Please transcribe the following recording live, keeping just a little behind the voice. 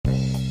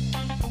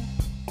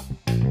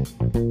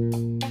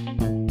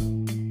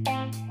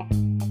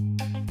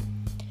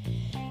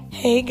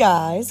Hey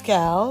guys,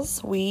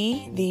 gals,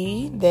 we,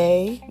 thee,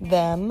 they,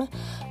 them,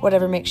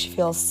 whatever makes you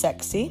feel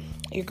sexy.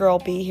 Your girl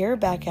B here,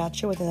 back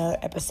at you with another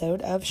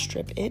episode of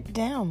Strip It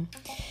Down.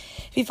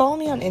 If you follow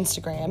me on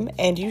Instagram,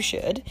 and you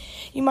should,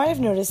 you might have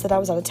noticed that I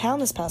was out of town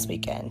this past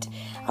weekend.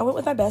 I went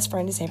with my best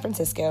friend to San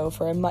Francisco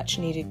for a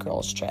much-needed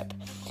girls' trip.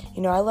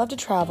 You know, I love to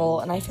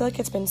travel, and I feel like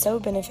it's been so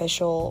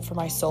beneficial for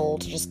my soul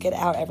to just get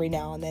out every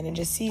now and then and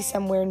just see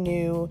somewhere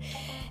new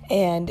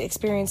and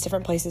experience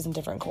different places and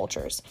different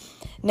cultures.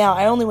 Now,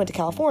 I only went to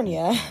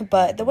California,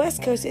 but the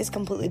West Coast is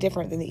completely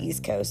different than the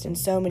East Coast in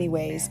so many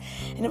ways,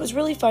 and it was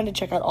really fun to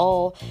check out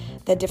all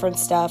the different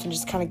stuff and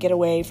just kind of get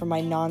away from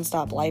my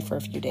nonstop life for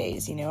a few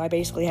days. You know, I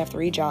basically have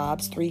 3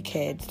 jobs, 3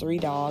 kids, 3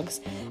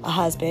 dogs, a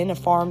husband, a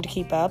farm to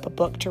keep up, a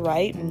book to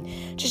write, and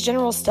just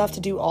general stuff to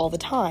do all the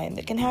time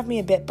that can have me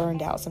a bit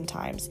burned out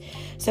sometimes.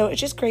 So it's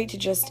just great to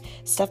just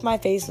stuff my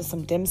face with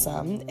some dim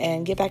sum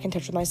and get back in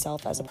touch with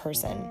myself as a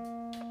person.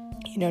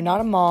 You know,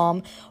 not a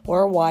mom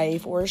or a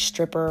wife or a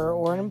stripper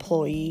or an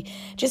employee,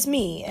 just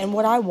me and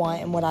what I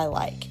want and what I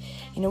like.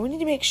 You know, we need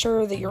to make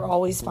sure that you're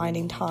always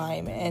finding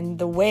time and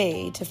the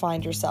way to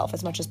find yourself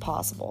as much as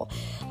possible.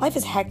 Life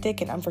is hectic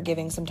and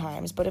unforgiving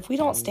sometimes, but if we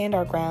don't stand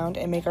our ground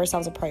and make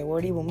ourselves a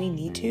priority when we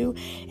need to,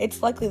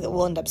 it's likely that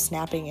we'll end up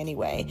snapping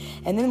anyway,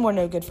 and then we're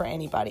no good for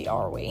anybody,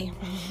 are we?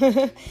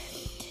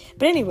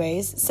 But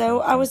anyways,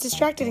 so I was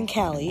distracted in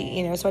Cali,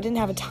 you know, so I didn't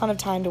have a ton of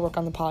time to work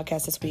on the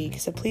podcast this week,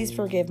 so please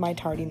forgive my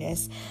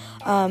tardiness.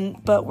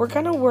 But we're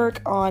going to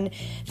work on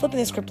flipping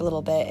the script a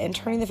little bit and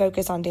turning the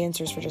focus on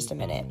dancers for just a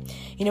minute.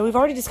 You know, we've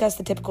already discussed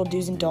the typical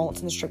do's and don'ts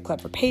in the strip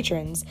club for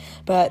patrons,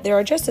 but there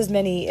are just as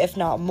many, if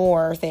not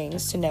more,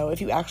 things to know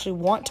if you actually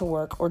want to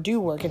work or do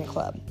work in a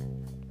club.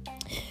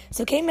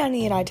 So Kate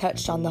Manny and I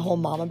touched on the whole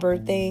mama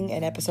bird thing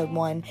in episode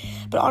 1,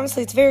 but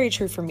honestly, it's very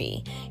true for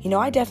me. You know,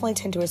 I definitely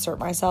tend to assert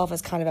myself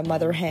as kind of a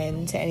mother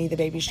hen to any of the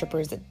baby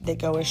strippers that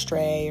go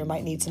astray or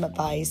might need some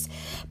advice,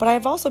 but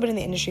I've also been in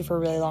the industry for a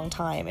really long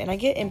time, and I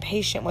get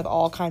impatient with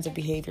all kinds of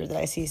behavior that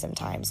I see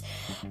sometimes,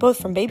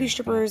 both from baby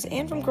strippers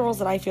and from girls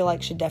that I feel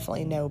like should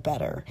definitely know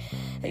better.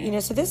 You know,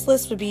 so this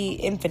list would be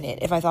infinite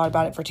if I thought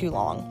about it for too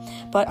long,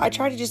 but I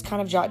try to just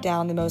kind of jot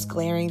down the most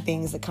glaring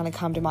things that kind of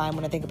come to mind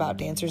when I think about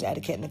dancers'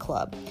 etiquette in the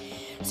club.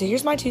 So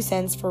here's my 2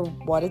 cents for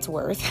what it's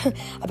worth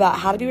about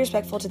how to be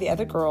respectful to the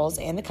other girls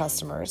and the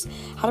customers,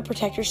 how to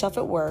protect yourself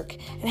at work,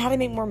 and how to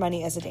make more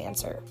money as a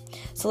dancer.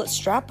 So let's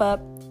strap up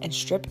and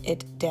strip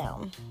it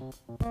down.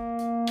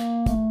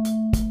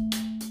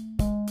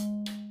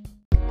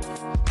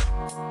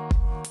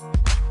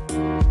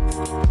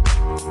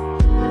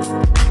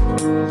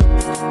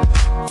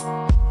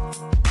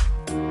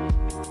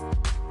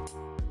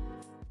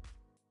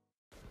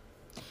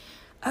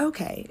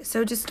 Okay,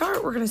 so to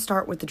start, we're going to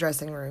start with the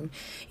dressing room.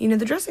 You know,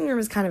 the dressing room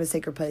is kind of a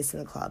sacred place in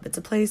the club. It's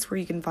a place where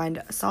you can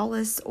find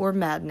solace or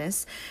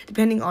madness,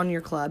 depending on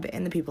your club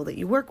and the people that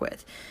you work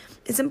with.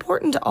 It's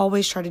important to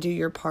always try to do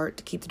your part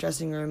to keep the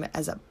dressing room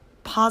as a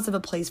positive a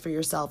place for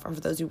yourself and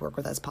for those you work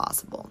with as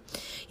possible.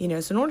 You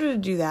know, so in order to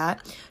do that,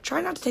 try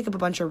not to take up a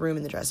bunch of room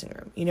in the dressing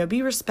room. You know,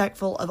 be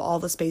respectful of all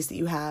the space that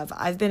you have.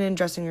 I've been in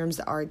dressing rooms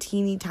that are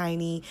teeny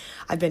tiny.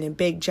 I've been in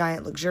big,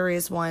 giant,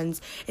 luxurious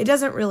ones. It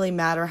doesn't really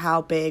matter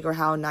how big or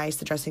how nice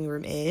the dressing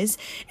room is.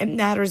 It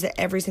matters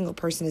that every single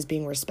person is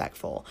being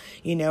respectful.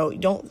 You know,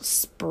 don't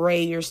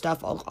spray your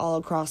stuff all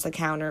across the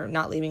counter,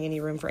 not leaving any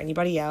room for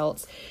anybody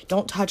else.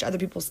 Don't touch other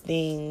people's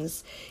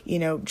things. You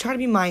know, try to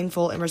be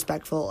mindful and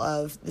respectful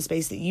of the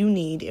space that you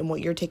need and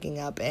what you're taking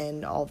up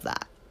and all of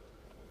that.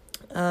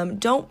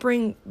 Don't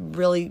bring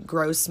really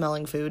gross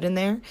smelling food in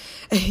there.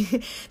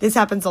 This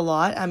happens a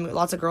lot.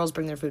 Lots of girls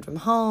bring their food from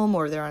home,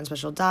 or they're on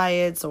special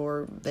diets,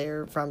 or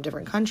they're from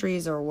different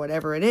countries, or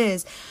whatever it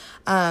is.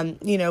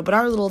 You know, but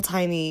our little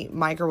tiny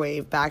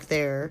microwave back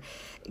there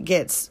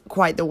gets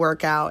quite the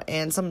workout,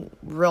 and some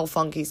real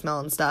funky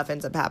smelling stuff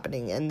ends up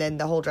happening, and then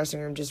the whole dressing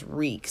room just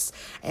reeks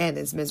and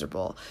it's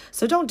miserable.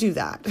 So don't do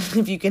that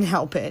if you can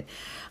help it.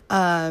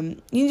 You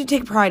need to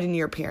take pride in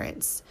your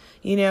appearance.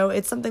 You know,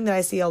 it's something that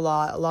I see a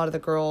lot. A lot of the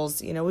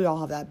girls, you know, we all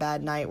have that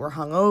bad night. We're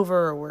hungover,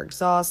 or we're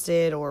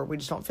exhausted, or we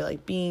just don't feel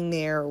like being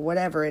there, or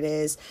whatever it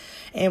is.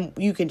 And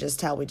you can just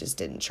tell we just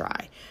didn't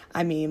try.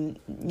 I mean,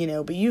 you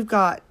know, but you've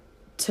got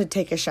to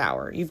take a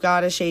shower. You've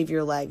got to shave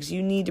your legs.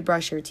 You need to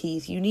brush your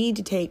teeth. You need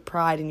to take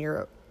pride in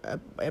your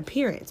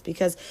appearance,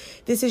 because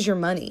this is your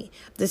money.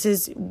 This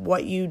is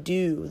what you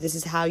do. This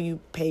is how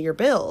you pay your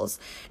bills.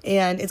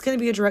 And it's going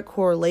to be a direct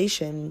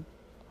correlation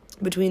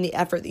between the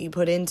effort that you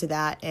put into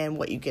that and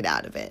what you get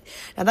out of it.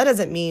 Now, that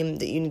doesn't mean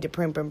that you need to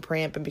primp and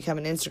pramp and become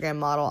an Instagram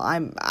model.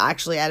 I'm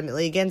actually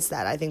adamantly against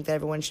that. I think that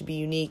everyone should be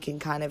unique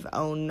and kind of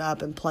own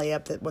up and play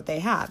up what they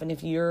have. And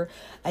if you're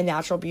a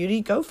natural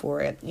beauty, go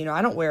for it. You know,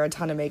 I don't wear a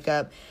ton of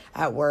makeup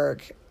at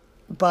work,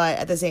 but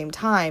at the same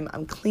time,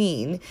 I'm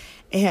clean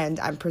and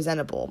I'm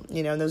presentable.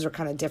 You know, and those are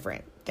kind of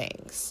different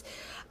things.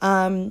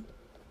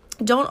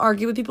 Don't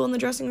argue with people in the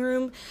dressing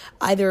room,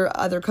 either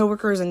other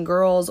coworkers and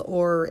girls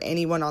or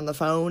anyone on the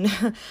phone.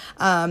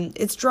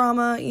 It's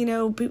drama,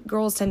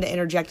 girls tend to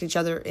interject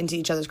into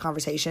each other's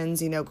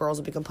conversations. Girls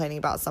will be complaining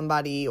about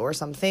somebody or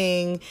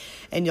something,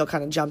 and you'll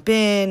kind of jump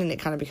in, and it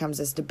kind of becomes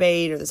this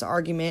debate or this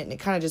argument, and it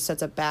kind of just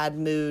sets a bad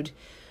mood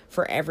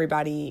for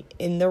everybody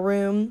in the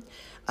room.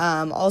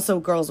 Also,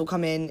 girls will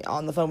come in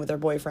on the phone with their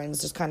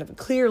boyfriends, just kind of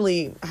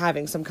clearly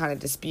having some kind of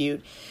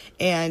dispute,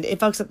 and it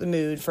fucks up the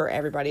mood for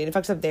everybody, and it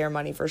fucks up their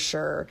money for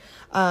sure.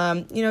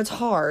 It's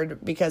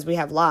hard because we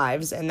have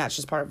lives, and that's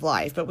just part of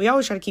life, but we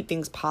always try to keep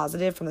things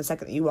positive from the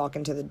second that you walk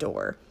into the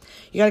door.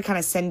 You got to kind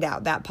of send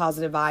out that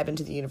positive vibe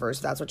into the universe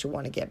if that's what you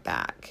want to get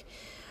back.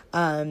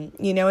 And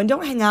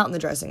don't hang out in the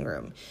dressing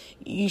room.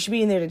 You should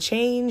be in there to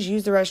change,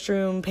 use the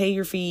restroom, pay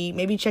your fee,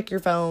 maybe check your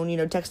phone,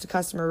 text a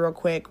customer real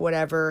quick,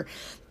 whatever.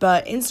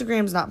 But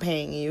Instagram's not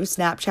paying you.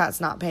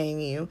 Snapchat's not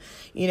paying you.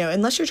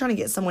 Unless you're trying to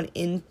get someone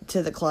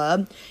into the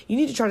club, you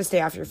need to try to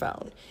stay off your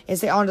phone and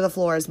stay onto the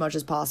floor as much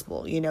as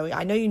possible.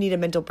 I know you need a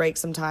mental break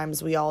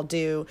sometimes. We all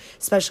do,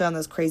 especially on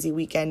those crazy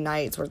weekend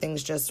nights where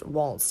things just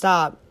won't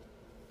stop.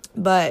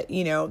 But,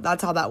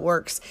 that's how that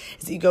works,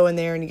 is that you go in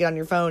there and you get on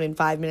your phone and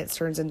 5 minutes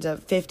turns into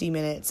 50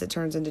 minutes. It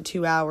turns into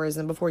 2 hours.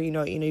 And before you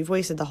know it, you've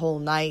wasted the whole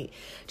night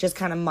just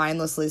kind of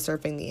mindlessly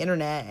surfing the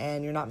internet,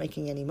 and you're not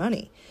making any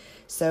money.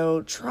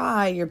 So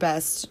try your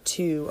best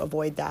to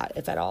avoid that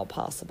if at all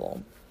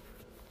possible.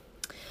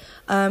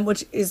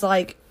 Which is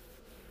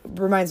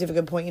reminds me of a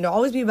good point.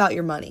 Always be about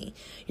your money.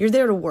 You're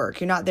there to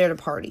work. You're not there to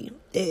party.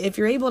 If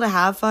you're able to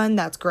have fun,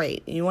 that's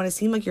great. And you want to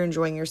seem like you're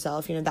enjoying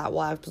yourself, that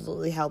will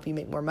absolutely help you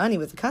make more money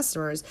with the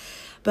customers.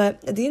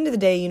 But at the end of the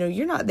day,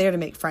 you're not there to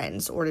make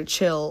friends or to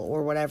chill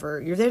or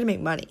whatever. You're there to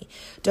make money.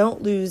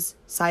 Don't lose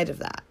sight of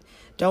that.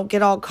 Don't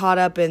get all caught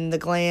up in the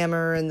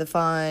glamour and the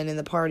fun and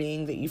the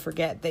partying that you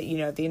forget that,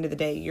 at the end of the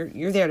day,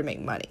 you're there to make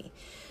money.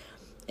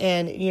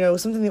 And,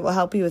 something that will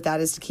help you with that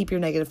is to keep your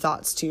negative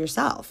thoughts to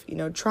yourself.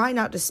 Try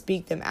not to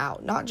speak them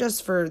out, not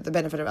just for the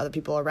benefit of other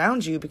people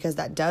around you, because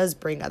that does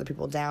bring other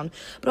people down,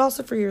 but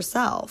also for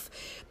yourself.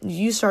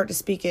 You start to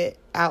speak it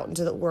out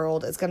into the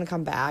world, it's going to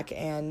come back,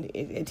 and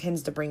it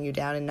tends to bring you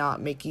down and not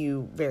make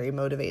you very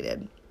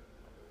motivated.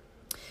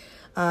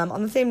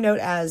 On the same note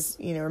as,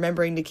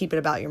 remembering to keep it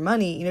about your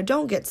money,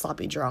 don't get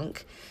sloppy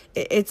drunk.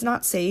 It's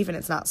not safe and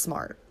it's not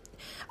smart.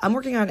 I'm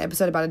working on an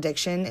episode about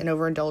addiction and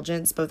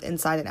overindulgence, both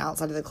inside and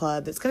outside of the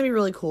club. It's going to be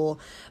really cool.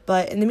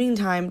 But in the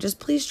meantime, just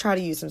please try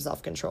to use some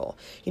self-control.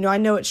 I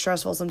know it's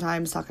stressful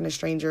sometimes talking to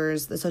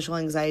strangers. The social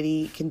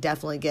anxiety can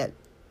definitely get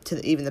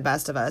to even the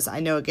best of us. I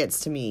know it gets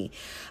to me.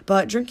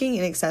 But drinking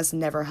in excess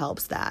never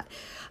helps that.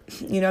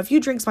 A few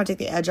drinks might take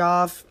the edge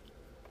off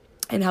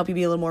and help you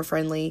be a little more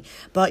friendly,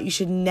 but you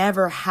should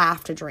never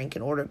have to drink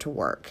in order to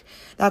work.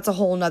 That's a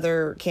whole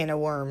nother can of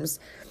worms.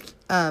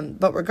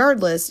 But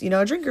regardless,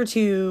 a drink or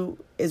two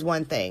is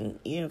one thing.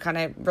 Kind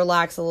of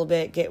relax a little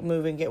bit, get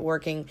moving, get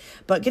working.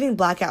 But getting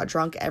blackout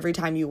drunk every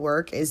time you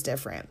work is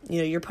different.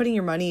 You're putting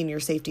your money and your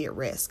safety at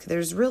risk.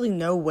 There's really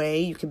no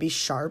way you can be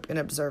sharp and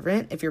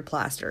observant if you're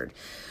plastered.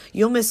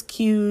 You'll miss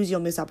cues,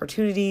 you'll miss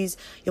opportunities,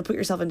 you'll put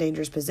yourself in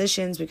dangerous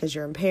positions because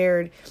you're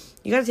impaired.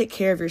 You got to take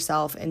care of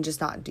yourself and just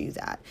not do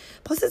that.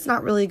 Plus, it's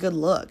not really a good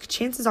look.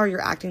 Chances are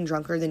you're acting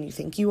drunker than you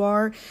think you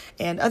are,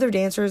 and other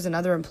dancers and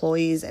other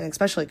employees, and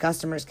especially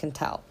customers, can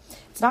tell.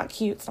 It's not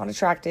cute, it's not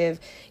attractive.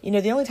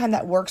 The only time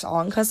that works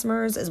on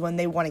customers is when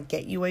they want to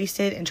get you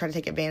wasted and try to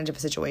take advantage of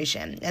a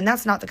situation. And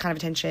that's not the kind of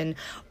attention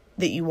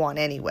that you want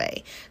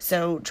anyway.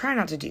 So try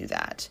not to do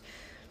that.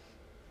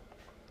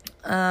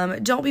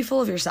 Don't be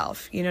full of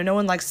yourself. No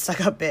one likes a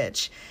stuck-up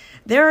bitch.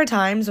 There are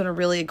times when a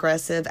really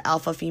aggressive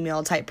alpha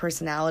female type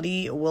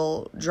personality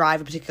will drive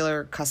a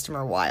particular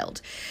customer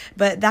wild,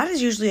 but that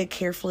is usually a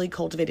carefully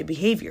cultivated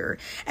behavior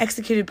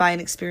executed by an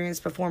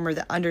experienced performer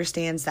that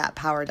understands that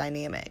power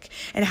dynamic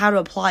and how to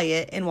apply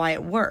it and why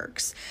it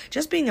works.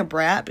 Just being a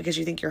brat because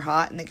you think you're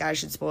hot and that guys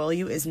should spoil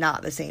you is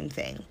not the same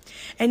thing.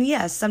 And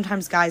yes,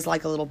 sometimes guys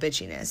like a little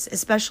bitchiness,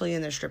 especially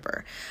in their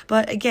stripper,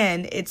 but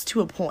again, it's to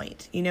a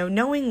point.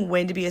 Knowing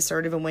when to be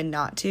assertive and when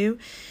not to.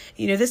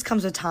 This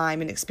comes with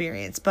time and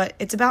experience, but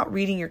it's about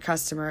reading your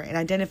customer and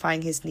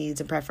identifying his needs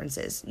and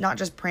preferences, not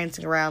just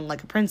prancing around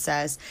like a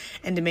princess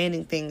and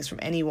demanding things from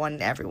anyone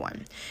and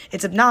everyone.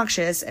 It's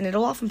obnoxious, and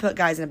it'll often put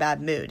guys in a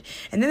bad mood,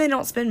 and then they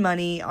don't spend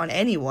money on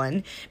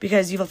anyone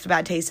because you've left a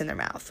bad taste in their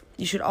mouth.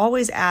 You should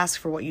always ask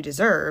for what you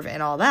deserve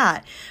and all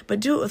that,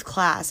 but do it with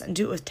class and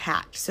do it with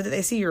tact so that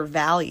they see your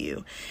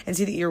value and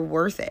see that you're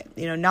worth it,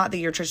 not that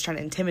you're just trying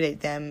to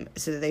intimidate them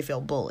so that they feel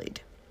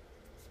bullied.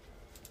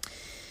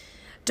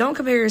 Don't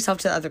compare yourself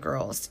to other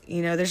girls.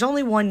 There's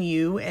only one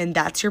you, and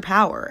that's your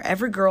power.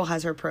 Every girl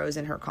has her pros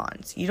and her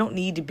cons. You don't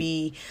need to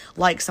be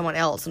like someone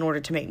else in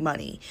order to make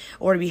money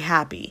or to be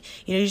happy.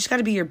 You just got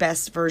to be your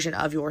best version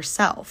of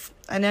yourself.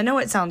 And I know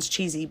it sounds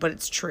cheesy, but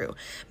it's true.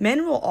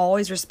 Men will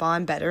always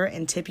respond better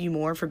and tip you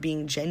more for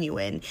being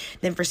genuine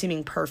than for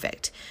seeming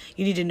perfect.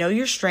 You need to know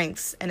your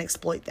strengths and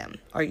exploit them.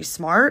 Are you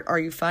smart? Are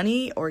you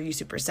funny? Or are you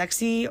super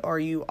sexy? Or are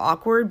you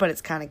awkward, but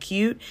it's kind of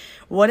cute?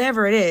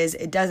 Whatever it is,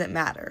 it doesn't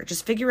matter.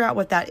 Just figure out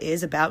what that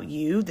is about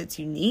you that's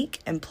unique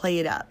and play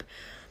it up.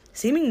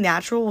 Seeming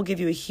natural will give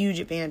you a huge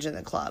advantage in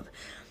the club.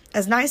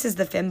 As nice as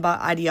the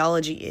fembot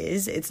ideology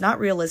is, it's not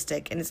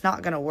realistic and it's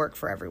not going to work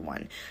for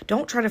everyone.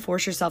 Don't try to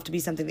force yourself to be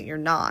something that you're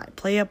not.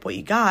 Play up what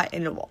you got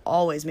and it will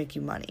always make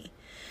you money.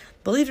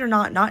 Believe it or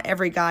not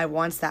every guy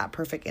wants that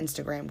perfect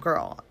Instagram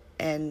girl.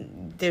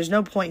 And there's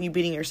no point in you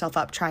beating yourself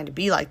up trying to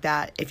be like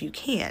that if you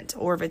can't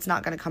or if it's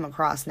not going to come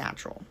across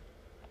natural.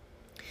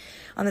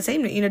 On the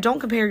same note, don't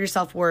compare your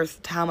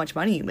self-worth to how much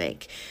money you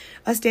make.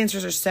 Us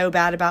dancers are so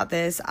bad about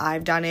this.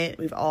 I've done it.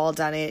 We've all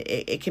done it.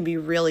 It can be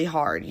really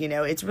hard.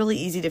 It's really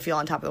easy to feel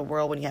on top of the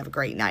world when you have a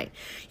great night.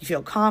 You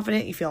feel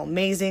confident. You feel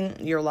amazing.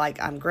 You're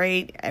like, I'm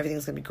great.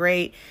 Everything's going to be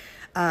great.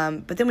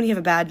 But then when you have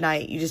a bad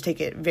night, you just take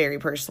it very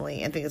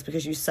personally and think it's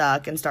because you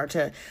suck and start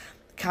to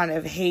kind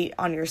of hate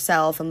on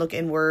yourself and look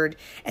inward.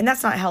 And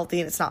that's not healthy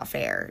and it's not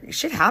fair.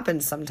 Shit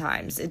happens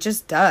sometimes. It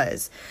just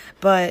does.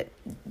 But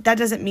that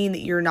doesn't mean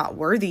that you're not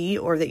worthy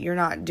or that you're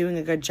not doing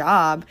a good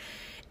job.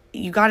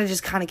 You got to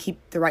just kind of keep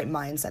the right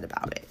mindset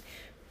about it.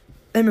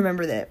 And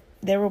remember that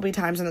there will be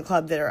times in the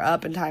club that are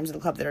up and times in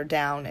the club that are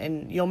down.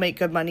 And you'll make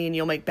good money and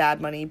you'll make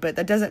bad money. But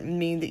that doesn't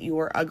mean that you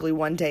are ugly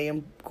one day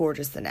and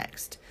gorgeous the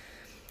next.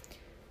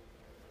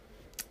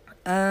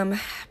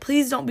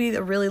 Please don't be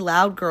the really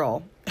loud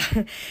girl.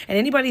 And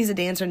anybody who's a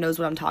dancer knows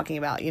what I'm talking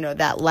about.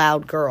 That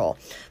loud girl.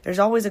 There's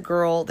always a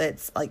girl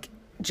that's like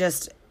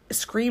just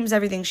screams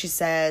everything she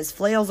says,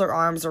 flails her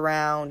arms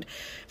around.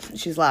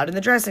 She's loud in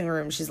the dressing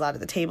room. She's loud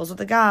at the tables with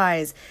the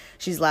guys.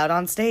 She's loud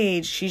on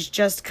stage. She's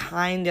just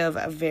kind of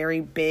a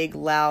very big,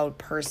 loud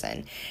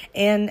person.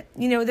 And,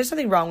 there's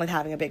nothing wrong with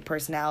having a big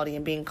personality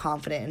and being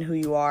confident in who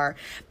you are.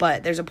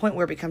 But there's a point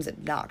where it becomes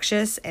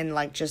obnoxious and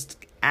like just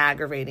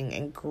aggravating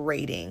and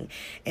grating.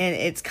 And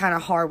it's kind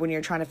of hard when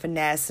you're trying to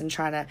finesse and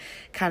trying to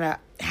kind of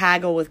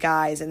haggle with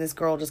guys, and this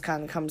girl just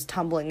kind of comes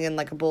tumbling in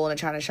like a bull in a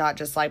china shot,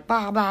 just like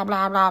blah blah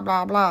blah blah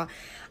blah blah.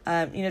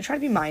 Try to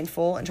be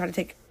mindful and try to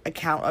take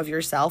account of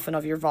yourself and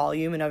of your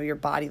volume and of your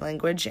body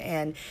language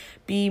and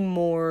be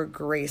more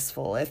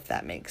graceful, if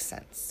that makes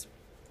sense.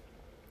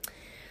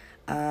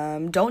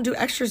 Don't do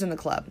extras in the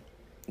club.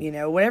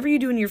 Whatever you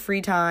do in your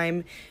free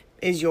time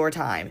is your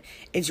time.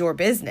 It's your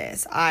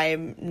business.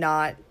 I'm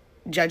not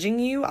judging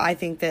you. I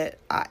think that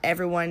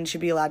everyone should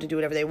be allowed to do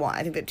whatever they want.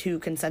 I think that two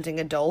consenting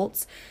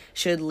adults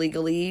should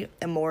legally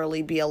and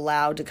morally be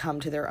allowed to come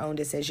to their own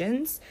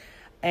decisions.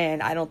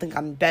 And I don't think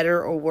I'm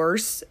better or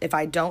worse if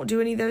I don't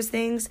do any of those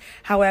things.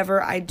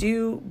 However, I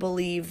do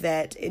believe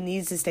that it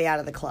needs to stay out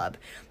of the club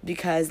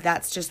because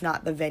that's just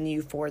not the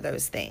venue for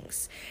those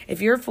things.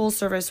 If you're a full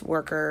service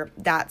worker,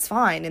 that's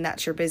fine and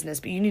that's your business,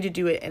 but you need to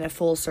do it in a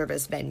full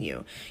service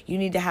venue. You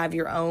need to have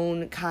your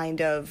own kind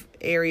of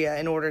area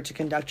in order to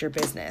conduct your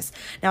business.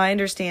 Now, I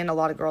understand a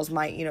lot of girls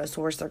might,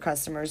 source their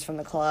customers from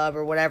the club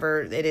or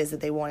whatever it is that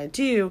they want to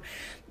do,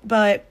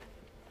 but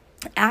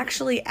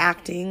actually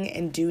acting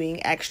and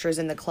doing extras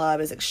in the club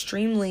is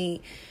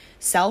extremely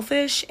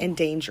selfish and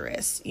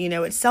dangerous.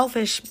 It's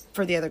selfish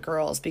for the other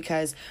girls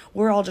because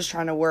we're all just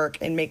trying to work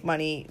and make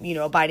money,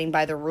 abiding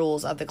by the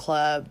rules of the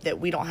club that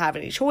we don't have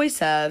any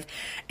choice of.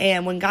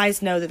 And when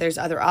guys know that there's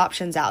other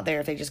options out there,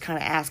 if they just kind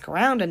of ask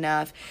around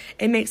enough,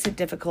 it makes it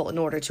difficult in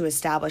order to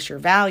establish your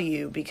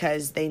value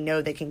because they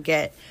know they can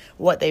get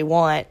what they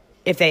want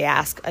if they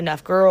ask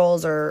enough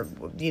girls or,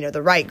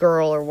 the right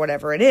girl or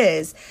whatever it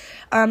is.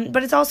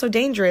 But it's also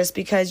dangerous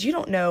because you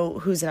don't know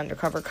who's an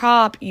undercover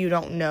cop. You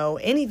don't know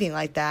anything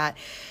like that.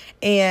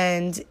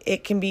 And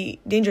it can be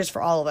dangerous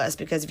for all of us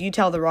because if you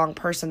tell the wrong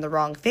person the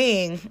wrong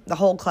thing, the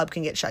whole club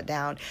can get shut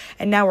down.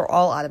 And now we're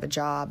all out of a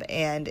job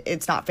and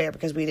it's not fair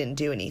because we didn't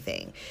do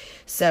anything.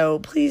 So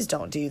please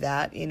don't do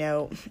that, in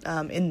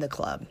the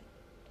club.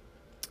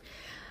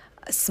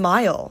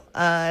 Smile.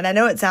 And I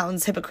know it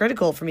sounds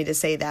hypocritical for me to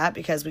say that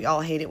because we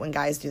all hate it when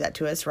guys do that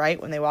to us, right?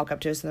 When they walk up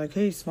to us and they're like,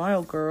 hey,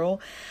 smile,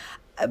 girl.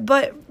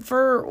 But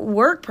for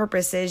work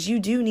purposes, you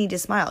do need to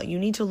smile. You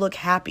need to look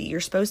happy. You're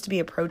supposed to be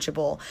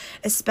approachable,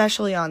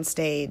 especially on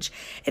stage.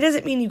 It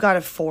doesn't mean you got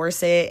to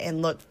force it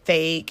and look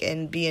fake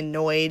and be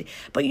annoyed,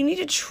 but you need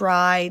to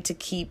try to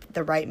keep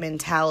the right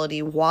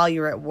mentality while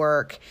you're at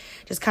work.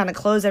 Just kind of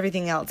close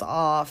everything else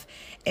off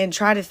and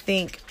try to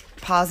think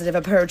positive,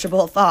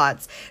 approachable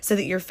thoughts so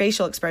that your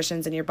facial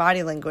expressions and your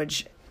body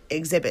language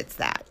exhibits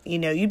that.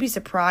 You'd be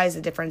surprised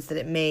the difference that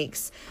it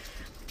makes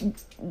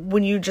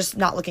when you're just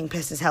not looking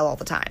pissed as hell all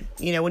the time.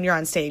 When you're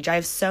on stage, I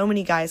have so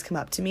many guys come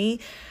up to me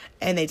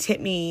and they tip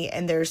me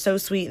and they're so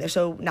sweet and they're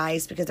so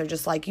nice because they're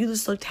just like, you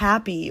just looked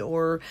happy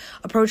or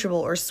approachable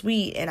or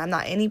sweet, and I'm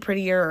not any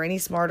prettier or any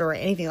smarter or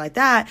anything like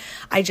that.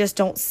 I just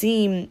don't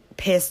seem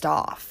pissed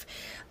off.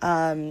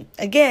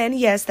 Again,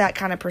 yes, that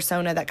kind of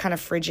persona, that kind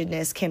of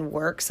frigidness can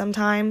work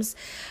sometimes,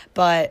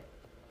 but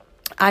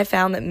I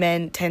found that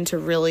men tend to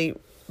really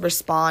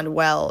respond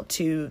well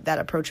to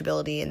that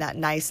approachability and that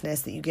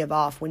niceness that you give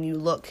off when you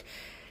look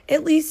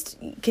at least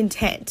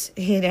content,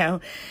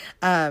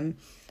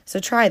 So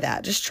try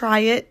that. Just try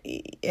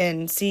it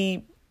and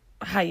see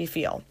how you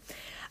feel.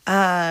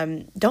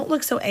 Don't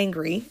look so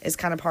angry is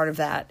kind of part of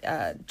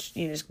that.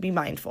 Just be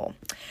mindful.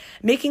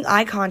 Making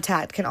eye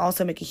contact can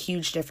also make a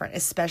huge difference,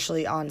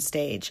 especially on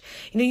stage.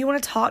 You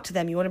want to talk to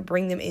them. You want to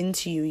bring them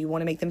into you. You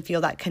want to make them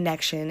feel that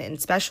connection and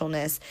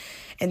specialness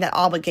and that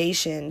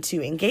obligation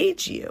to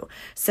engage you.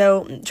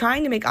 So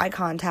trying to make eye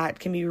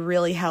contact can be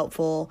really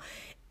helpful.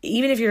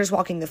 Even if you're just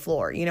walking the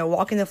floor,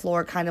 walking the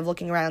floor, kind of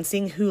looking around,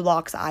 seeing who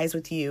locks eyes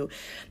with you.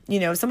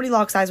 If somebody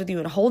locks eyes with you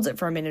and holds it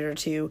for a minute or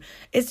two,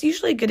 it's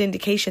usually a good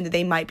indication that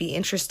they might be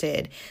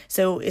interested.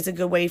 So it's a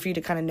good way for you to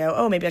kind of know,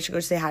 oh, maybe I should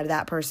go say hi to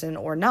that person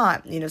or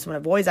not. Someone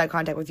avoids eye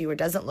contact with you or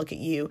doesn't look at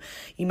you,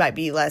 you might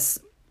be less,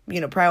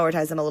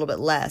 prioritize them a little bit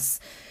less,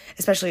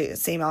 especially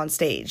same on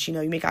stage.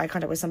 You make eye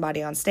contact with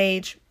somebody on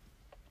stage,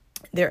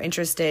 they're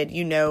interested,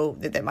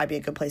 that might be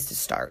a good place to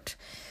start.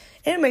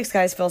 And it makes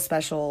guys feel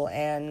special,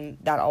 and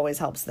that always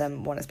helps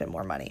them want to spend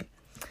more money.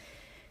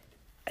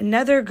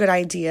 Another good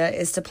idea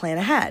is to plan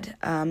ahead.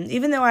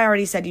 Even though I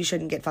already said you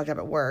shouldn't get fucked up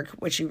at work,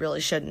 which you really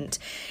shouldn't,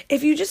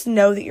 if you just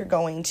know that you're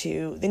going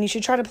to, then you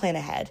should try to plan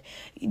ahead.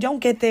 You don't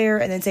get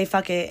there and then say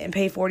fuck it and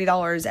pay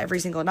 $40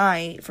 every single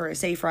night for a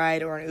safe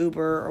ride or an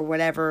Uber or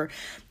whatever.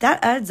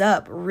 That adds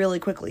up really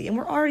quickly, and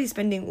we're already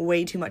spending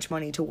way too much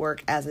money to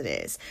work as it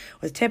is.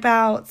 With tip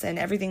outs and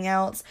everything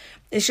else,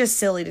 it's just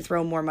silly to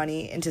throw more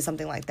money into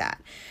something like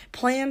that.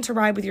 Plan to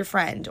ride with your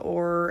friend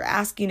or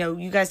ask,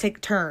 you guys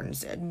take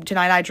turns.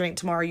 Tonight I drink,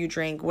 tomorrow you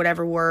drink,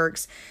 whatever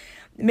works.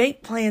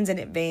 Make plans in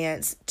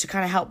advance to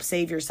kind of help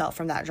save yourself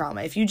from that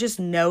drama. If you just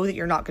know that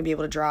you're not going to be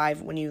able to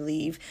drive when you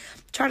leave,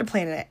 try to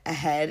plan it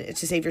ahead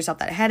to save yourself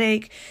that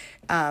headache,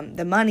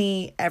 the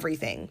money,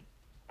 everything.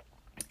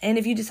 And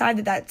if you decide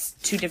that that's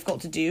too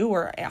difficult to do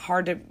or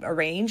hard to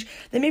arrange,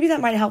 then maybe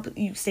that might help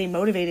you stay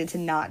motivated to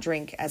not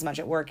drink as much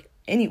at work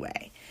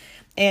anyway.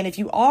 And if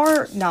you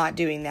are not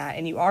doing that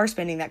and you are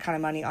spending that kind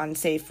of money on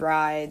safe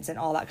rides and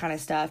all that kind of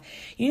stuff,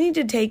 you need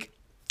to take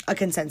a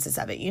consensus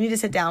of it. You need to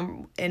sit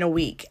down in a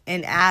week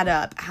and add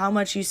up how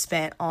much you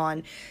spent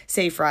on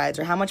safe rides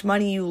or how much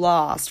money you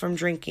lost from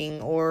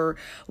drinking or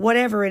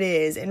whatever it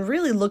is, and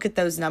really look at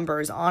those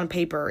numbers on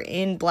paper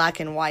in black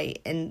and white,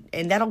 and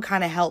that'll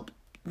kind of help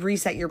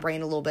reset your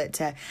brain a little bit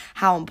to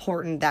how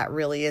important that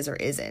really is or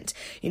isn't.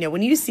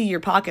 When you see your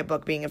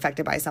pocketbook being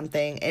affected by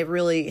something, it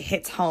really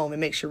hits home and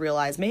makes you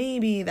realize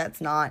maybe that's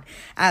not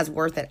as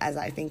worth it as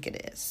I think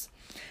it is.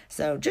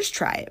 So just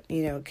try it.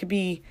 It could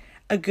be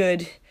a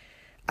good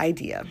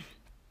idea.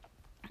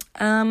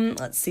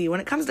 Let's see.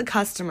 When it comes to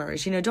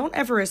customers, don't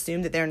ever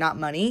assume that they're not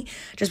money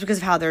just because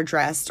of how they're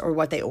dressed or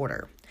what they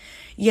order.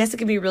 Yes, it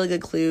can be a really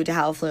good clue to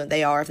how affluent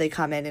they are if they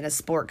come in a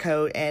sport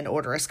coat and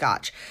order a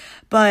scotch.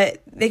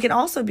 But they can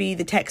also be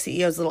the tech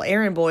CEO's little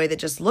errand boy that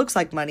just looks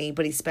like money,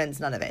 but he spends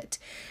none of it.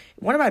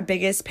 One of my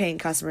biggest paying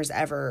customers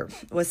ever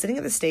was sitting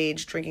at the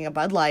stage drinking a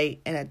Bud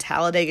Light and a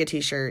Talladega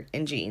t-shirt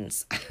and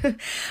jeans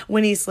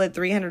when he slid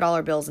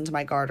 $300 bills into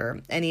my garter,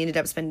 and he ended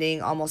up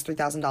spending almost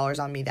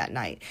 $3,000 on me that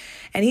night.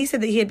 And he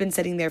said that he had been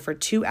sitting there for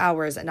 2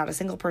 hours and not a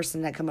single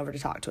person had come over to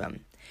talk to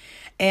him.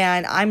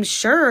 And I'm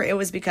sure it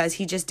was because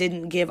he just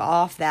didn't give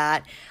off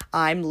that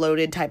I'm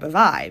loaded type of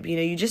vibe.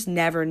 You just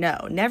never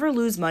know. Never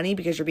lose money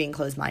because you're being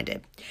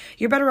closed-minded.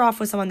 You're better off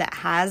with someone that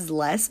has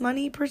less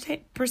money per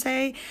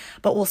se,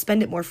 but will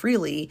spend it more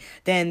freely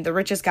than the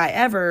richest guy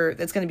ever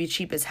that's going to be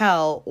cheap as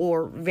hell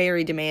or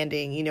very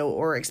demanding,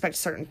 or expect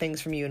certain things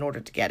from you in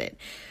order to get it.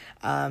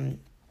 So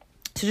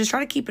just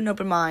try to keep an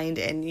open mind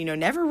and,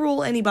 never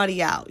rule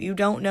anybody out. You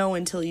don't know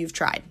until you've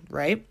tried,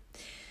 right?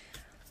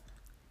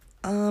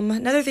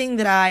 Another thing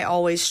that I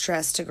always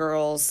stress to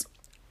girls,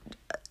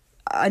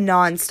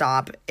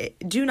 nonstop,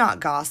 do not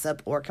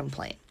gossip or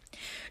complain.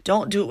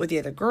 Don't do it with the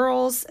other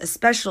girls,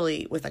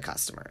 especially with the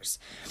customers.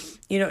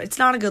 It's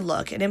not a good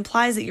look. It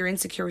implies that you're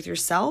insecure with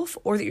yourself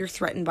or that you're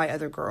threatened by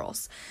other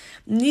girls,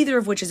 neither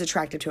of which is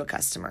attractive to a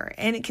customer.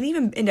 And it can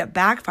even end up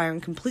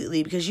backfiring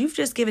completely because you've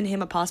just given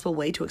him a possible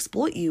way to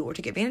exploit you or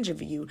to get advantage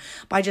of you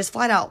by just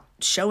flat out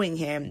showing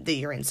him that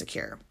you're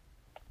insecure.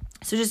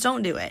 So just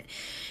don't do it.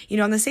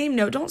 On the same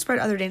note, don't spread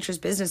other dangerous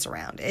business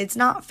around. It's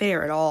not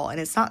fair at all, and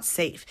it's not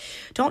safe.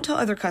 Don't tell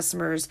other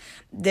customers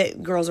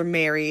that girls are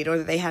married or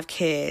that they have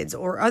kids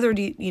or other,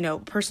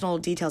 personal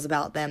details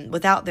about them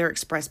without their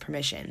express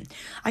permission.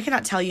 I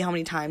cannot tell you how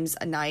many times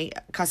a night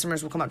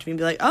customers will come up to me and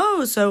be like,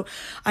 oh, so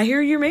I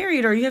hear you're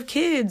married or you have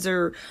kids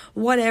or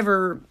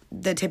whatever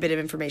the tidbit of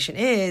information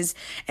is,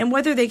 and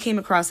whether they came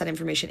across that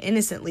information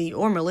innocently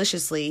or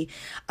maliciously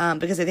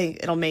because they think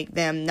it'll make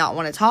them not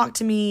want to talk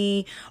to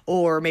me,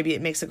 or maybe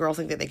it makes a girl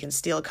think that they can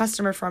steal a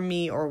customer from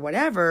me or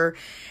whatever,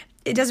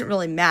 it doesn't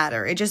really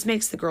matter. It just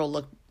makes the girl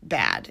look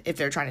bad if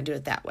they're trying to do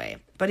it that way.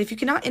 But if you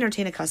cannot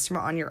entertain a customer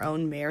on your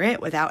own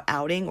merit without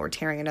outing or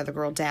tearing another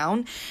girl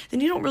down, then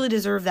you don't really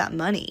deserve that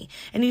money.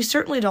 And you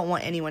certainly don't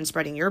want anyone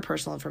spreading your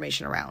personal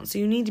information around. So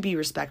you need to be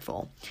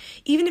respectful.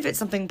 Even if it's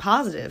something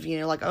positive,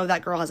 like, oh,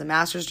 that girl has a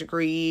master's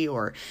degree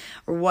or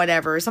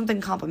whatever,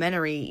 something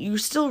complimentary, you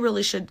still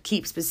really should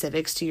keep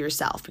specifics to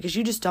yourself because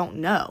you just don't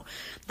know.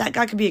 That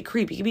guy could be a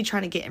creep. He could be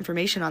trying to get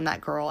information on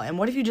that girl. And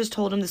what if you just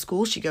told him the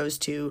school she goes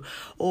to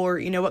or,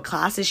 what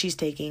classes she's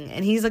taking,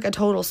 and he's like a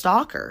total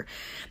stalker.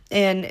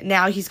 And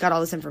now he's got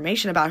all this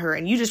information about her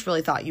and you just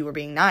really thought you were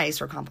being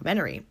nice or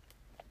complimentary.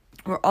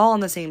 We're all on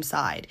the same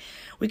side.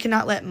 We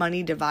cannot let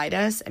money divide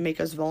us and make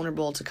us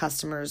vulnerable to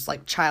customers'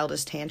 like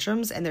childish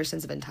tantrums and their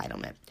sense of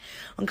entitlement.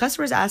 When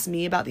customers ask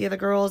me about the other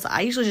girls,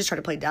 I usually just try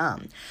to play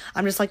dumb.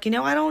 I'm just like,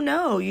 I don't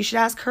know. You should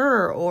ask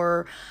her.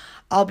 Or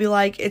I'll be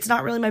like, it's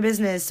not really my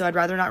business, so I'd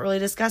rather not really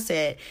discuss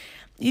it.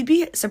 You'd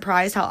be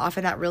surprised how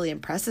often that really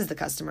impresses the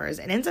customers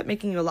and ends up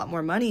making you a lot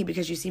more money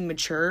because you seem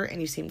mature and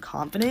you seem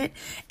confident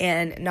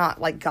and not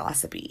like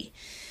gossipy.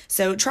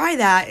 So try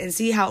that and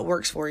see how it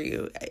works for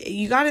you.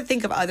 You got to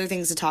think of other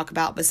things to talk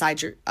about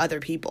besides your other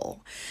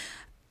people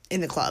in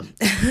the club.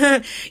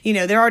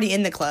 They're already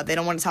in the club. They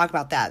don't want to talk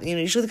about that.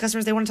 Usually the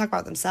customers, they want to talk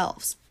about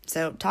themselves.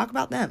 So talk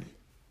about them.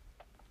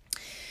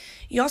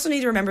 You also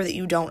need to remember that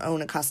you don't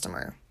own a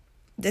customer.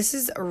 This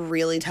is a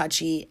really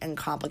touchy and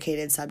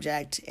complicated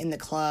subject in the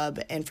club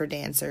and for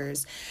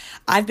dancers.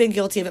 I've been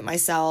guilty of it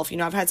myself.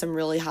 I've had some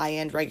really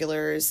high-end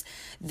regulars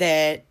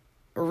that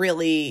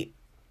really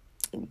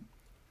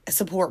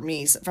support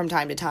me from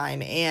time to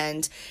time,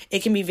 and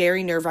it can be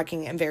very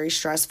nerve-wracking and very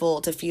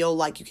stressful to feel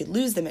like you could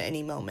lose them at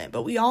any moment.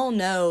 But we all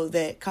know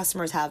that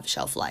customers have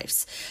shelf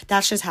lives.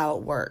 That's just how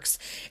it works.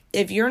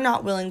 If you're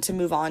not willing to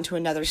move on to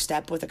another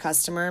step with a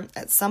customer,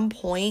 at some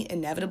point,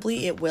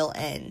 inevitably, it will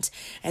end.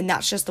 And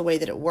that's just the way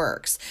that it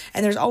works.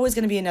 And there's always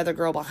going to be another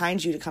girl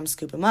behind you to come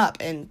scoop them up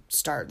and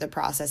start the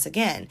process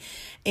again.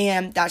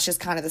 And that's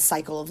just kind of the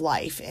cycle of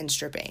life in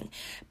stripping.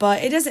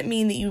 But it doesn't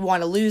mean that you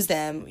want to lose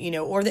them,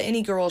 or that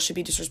any girl should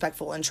be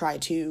disrespectful and try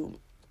to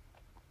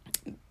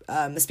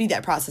speed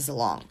that process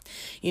along,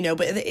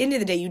 but at the end of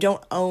the day, you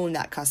don't own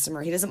that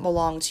customer. He doesn't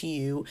belong to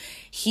you.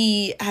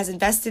 He has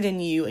invested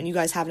in you and you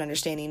guys have an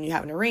understanding and you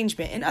have an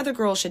arrangement, and other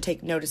girls should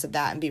take notice of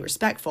that and be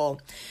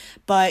respectful.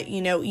 But,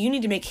 you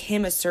need to make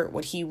him assert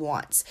what he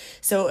wants.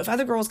 So if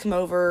other girls come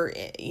over,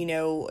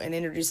 and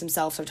introduce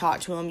themselves or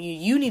talk to him,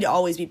 you need to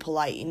always be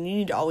polite and you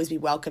need to always be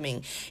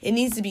welcoming. It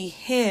needs to be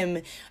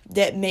him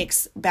that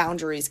makes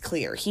boundaries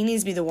clear. He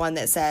needs to be the one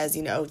that says,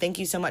 thank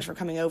you so much for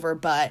coming over,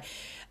 but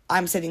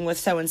I'm sitting with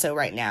so-and-so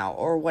right now,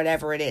 or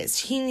whatever it is.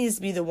 He needs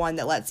to be the one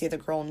that lets the other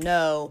girl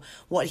know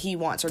what he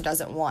wants or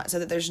doesn't want, so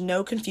that there's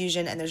no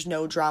confusion and there's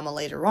no drama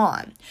later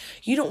on.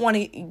 You don't want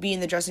to be in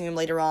the dressing room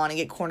later on and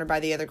get cornered by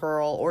the other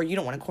girl, or you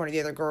don't want to corner the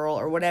other girl,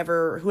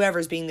 or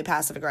whoever's being the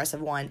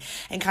passive-aggressive one,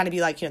 and kind of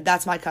be like,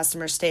 that's my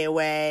customer, stay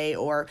away,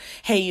 or,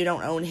 hey, you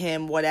don't own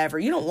him, whatever.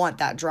 You don't want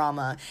that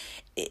drama.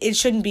 It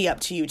shouldn't be up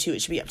to you, too.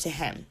 It should be up to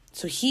him.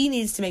 So he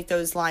needs to make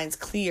those lines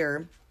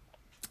clear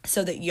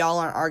so that y'all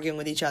aren't arguing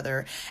with each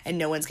other and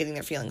no one's getting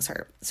their feelings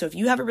hurt. So if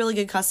you have a really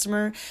good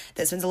customer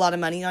that spends a lot of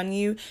money on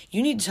you,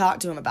 you need to talk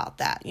to him about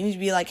that. You need to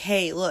be like,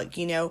 hey, look,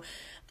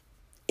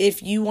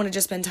 if you want to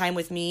just spend time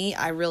with me,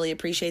 I really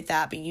appreciate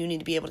that, but you need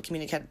to be able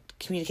to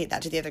communicate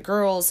that to the other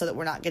girls so that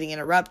we're not getting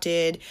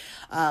interrupted,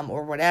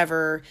 or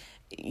whatever.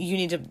 You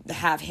need to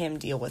have him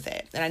deal with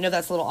it. And I know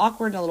that's a little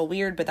awkward and a little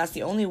weird, but that's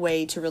the only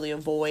way to really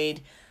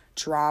avoid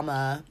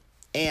drama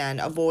and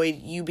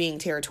avoid you being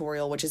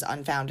territorial, which is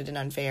unfounded and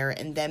unfair,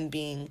 and them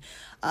being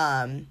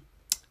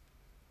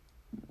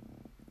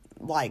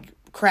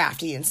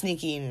crafty and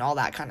sneaky and all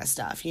that kind of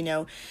stuff,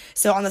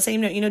 So on the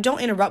same note,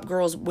 don't interrupt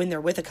girls when they're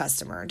with a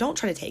customer. Don't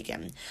try to take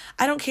him.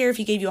 I don't care if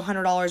he gave you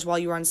 $100 while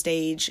you were on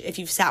stage, if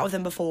you've sat with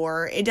him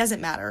before, it doesn't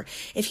matter.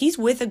 If he's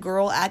with a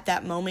girl at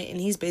that moment and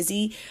he's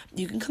busy,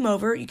 you can come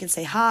over, you can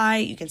say hi,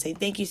 you can say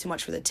thank you so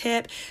much for the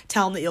tip,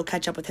 tell him that you'll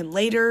catch up with him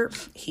later.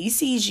 He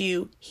sees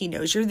you, he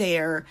knows you're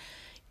there.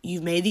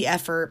 You've made the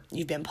effort,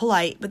 you've been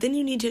polite, but then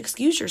you need to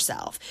excuse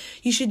yourself.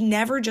 You should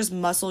never just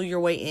muscle your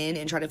way in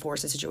and try to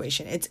force a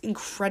situation. It's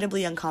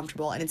incredibly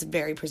uncomfortable and it's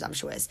very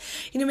presumptuous.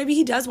 Maybe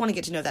he does want to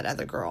get to know that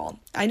other girl.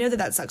 I know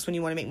that sucks when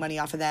you want to make money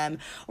off of them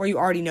or you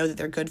already know that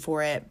they're good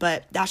for it,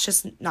 but that's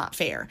just not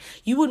fair.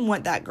 You wouldn't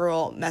want that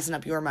girl messing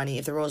up your money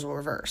if the roles were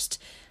reversed.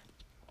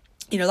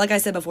 Like I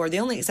said before, the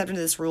only exception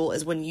to this rule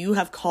is when you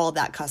have called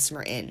that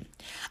customer in.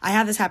 I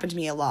have this happen to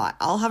me a lot.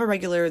 I'll have a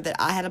regular that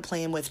I had a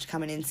plan with to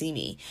come in and see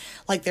me.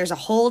 There's a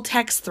whole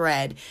text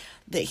thread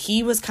that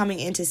he was coming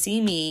in to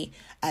see me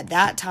at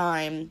that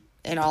time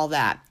and all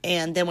that.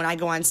 And then when I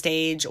go on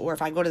stage or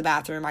if I go to the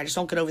bathroom, I just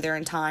don't get over there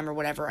in time or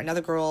whatever, another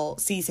girl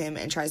sees him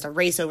and tries to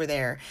race over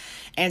there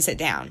and sit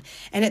down.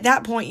 And at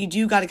that point, you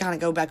do got to kind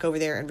of go back over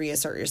there and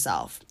reassert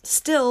yourself.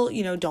 Still,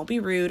 don't be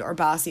rude or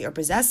bossy or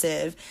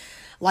possessive.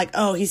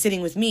 Oh, he's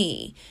sitting with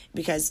me,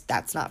 because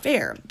that's not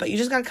fair. But you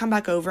just got to come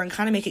back over and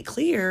kind of make it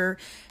clear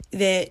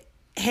that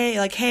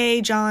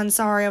hey, John,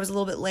 sorry, I was a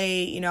little bit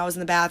late. I was in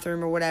the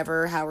bathroom or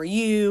whatever. How are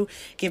you?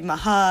 Give him a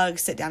hug,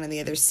 sit down in the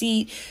other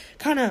seat.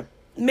 Kind of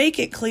make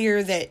it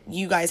clear that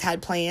you guys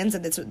had plans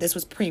and this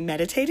was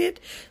premeditated.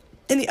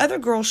 And the other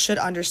girl should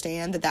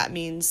understand that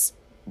means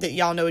that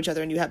y'all know each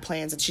other and you had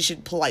plans, and she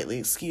should politely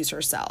excuse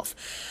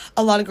herself.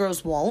 A lot of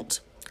girls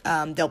won't.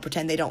 They'll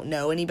pretend they don't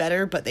know any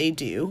better, but they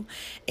do.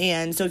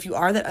 And so if you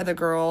are that other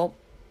girl,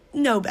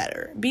 know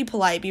better. Be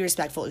polite, be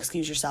respectful,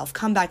 excuse yourself,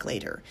 come back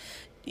later.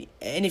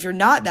 And if you're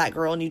not that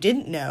girl and you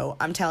didn't know,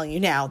 I'm telling you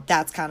now,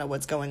 that's kind of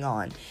what's going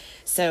on.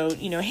 So,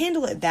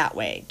 handle it that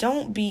way.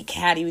 Don't be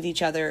catty with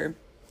each other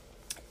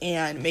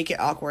and make it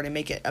awkward and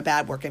make it a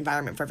bad work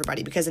environment for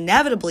everybody, because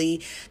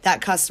inevitably that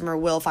customer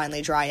will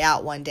finally dry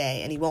out one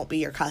day and he won't be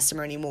your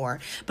customer anymore.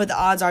 But the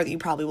odds are that you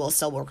probably will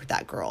still work with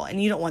that girl,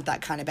 and you don't want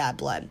that kind of bad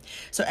blood.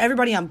 So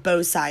everybody on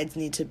both sides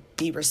need to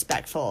be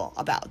respectful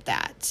about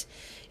that.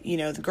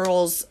 The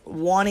girls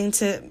wanting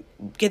to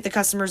get the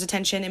customer's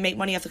attention and make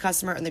money off the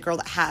customer, and the girl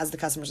that has the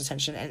customer's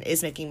attention and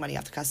is making money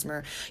off the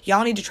customer.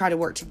 Y'all need to try to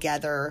work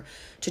together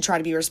to try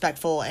to be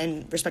respectful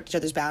and respect each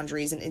other's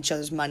boundaries and each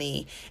other's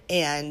money,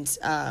 and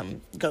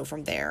go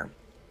from there.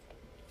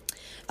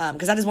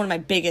 Because that is one of my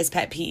biggest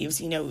pet peeves.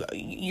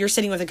 You're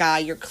sitting with a guy,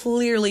 you're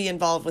clearly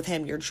involved with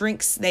him, your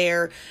drink's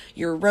there,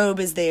 your robe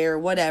is there,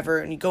 whatever,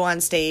 and you go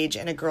on stage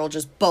and a girl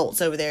just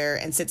bolts over there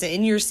and sits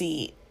in your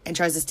seat and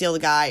tries to steal the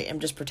guy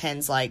and just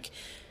pretends like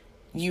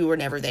you were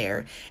never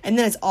there. And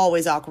then it's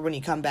always awkward when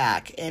you come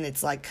back, and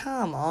it's like,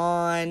 come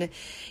on.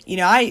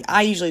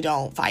 I usually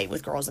don't fight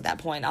with girls at that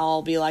point.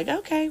 I'll be like,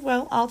 okay,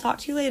 well, I'll talk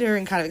to you later,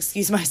 and kind of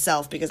excuse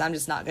myself because I'm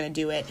just not going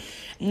to do it.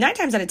 9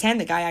 times out of 10,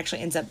 the guy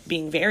actually ends up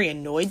being very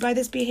annoyed by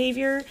this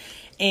behavior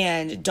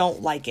and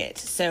don't like it.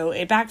 So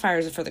it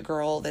backfires for the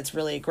girl that's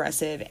really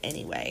aggressive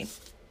anyway.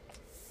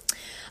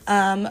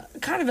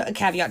 Kind of a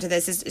caveat to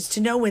this is to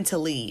know when to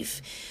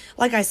leave.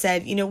 Like I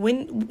said,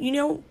 when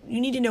you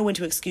need to know when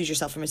to excuse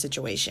yourself from a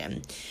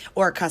situation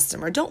or a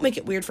customer. Don't make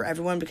it weird for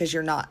everyone because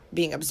you're not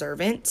being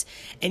observant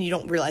and you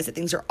don't realize that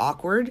things are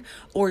awkward,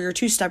 or you're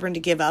too stubborn to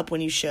give up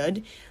when you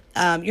should.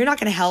 You're not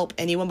going to help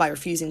anyone by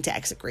refusing to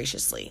exit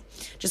graciously.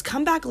 Just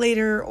come back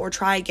later or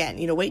try again.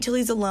 Wait till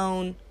he's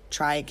alone,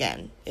 try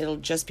again. It'll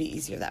just be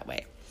easier that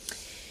way.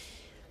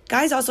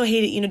 Guys also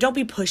hate it. Don't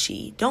be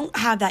pushy. Don't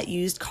have that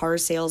used car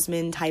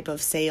salesman type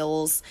of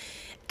sales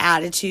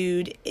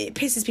attitude. It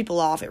pisses people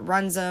off. It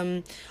runs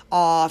them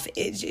off.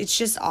 It's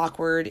just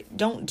awkward.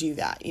 Don't do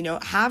that.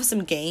 Have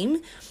some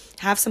game,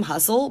 have some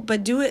hustle,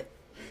 but do it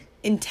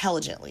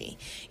intelligently.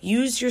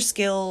 Use your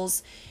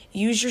skills,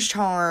 use your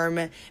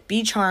charm,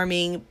 be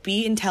charming,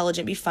 be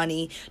intelligent, be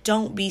funny.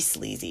 Don't be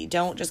sleazy.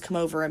 Don't just come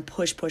over and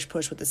push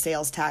with the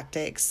sales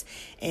tactics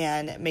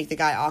and make the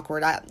guy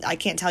awkward. I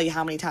can't tell you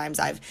how many times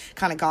I've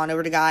kind of gone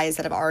over to guys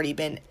that have already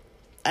been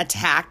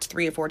attacked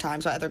 3 or 4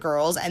 times by other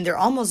girls, and they're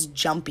almost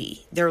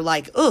jumpy. They're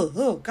like,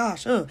 oh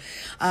gosh,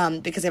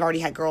 because they've already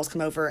had girls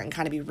come over and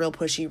kind of be real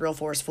pushy, real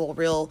forceful,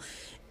 real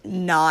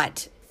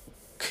not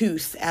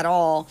couth at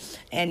all,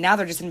 and now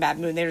they're just in a bad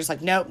mood. They're just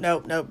like, nope,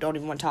 don't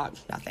even want to talk,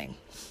 nothing.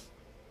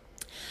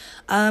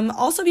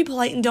 Also be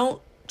polite and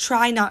don't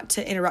try not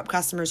to interrupt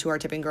customers who are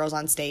tipping girls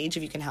on stage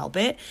if you can help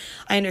it.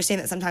 I understand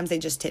that sometimes they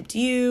just tipped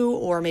you,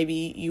 or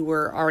maybe you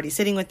were already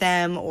sitting with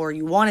them, or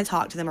you want to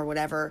talk to them or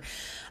whatever.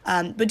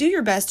 But do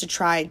your best to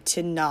try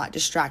to not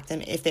distract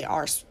them if they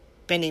are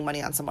spending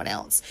money on someone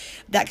else.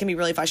 That can be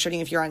really frustrating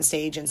if you're on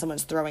stage and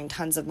someone's throwing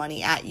tons of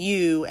money at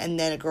you, and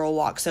then a girl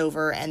walks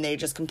over and they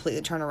just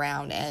completely turn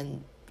around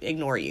and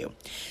ignore you.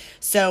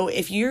 So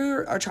if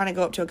you are trying to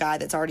go up to a guy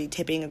that's already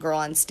tipping a girl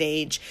on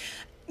stage,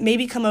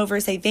 maybe come over,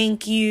 say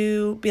thank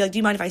you, be like, do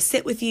you mind if I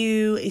sit with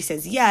you? He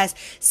says yes,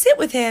 sit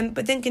with him,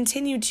 but then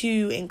continue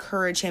to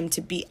encourage him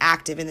to be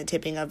active in the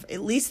tipping of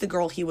at least the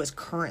girl he was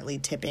currently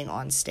tipping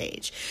on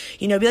stage.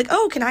 Be like,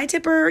 oh, can I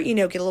tip her? Get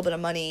a little bit of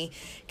money,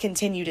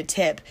 continue to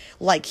tip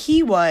like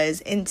he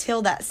was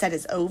until that set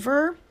is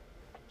over.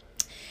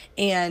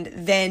 And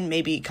then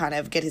maybe kind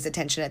of get his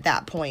attention at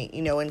that point,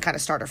 and kind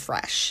of start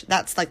afresh.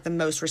 That's like the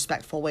most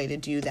respectful way to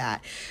do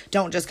that.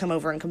 Don't just come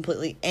over and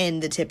completely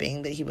end the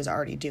tipping that he was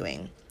already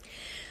doing.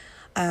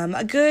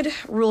 A good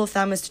rule of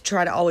thumb is to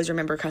try to always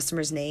remember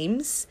customers'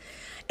 names.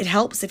 It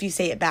helps if you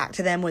say it back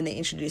to them when they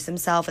introduce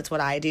themselves. It's what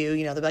I do.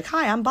 They'll be like,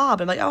 hi, I'm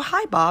Bob. I'm like, oh,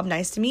 hi, Bob.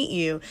 Nice to meet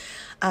you.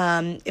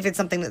 If it's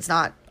something that's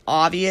not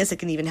obvious, it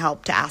can even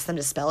help to ask them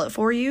to spell it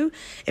for you.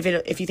 If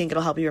you think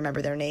it'll help you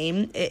remember their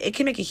name, it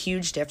can make a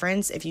huge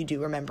difference if you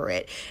do remember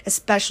it,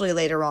 especially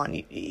later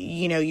on.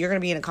 You're going to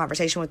be in a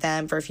conversation with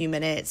them for a few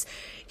minutes,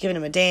 giving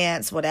them a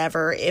dance,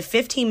 whatever. If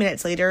 15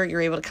 minutes later,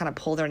 you're able to kind of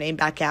pull their name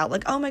back out,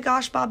 like, oh my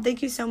gosh, Bob,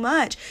 thank you so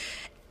much.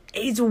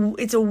 It's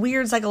a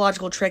weird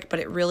psychological trick, but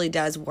it really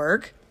does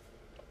work.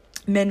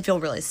 Men feel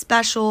really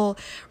special,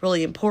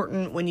 really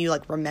important when you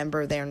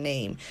remember their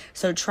name.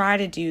 So try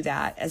to do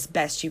that as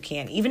best you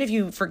can. Even if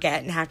you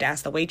forget and have to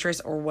ask the waitress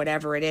or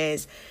whatever it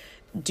is,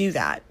 do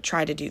that.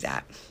 Try to do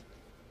that.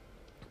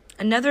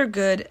 Another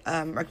good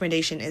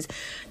recommendation is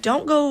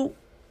don't go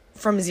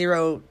from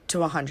 0 to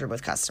 100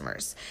 with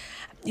customers.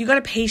 you got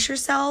to pace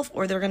yourself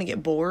or they're going to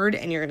get bored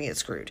and you're going to get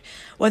screwed.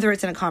 Whether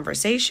it's in a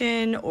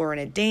conversation or in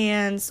a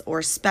dance or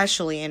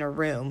especially in a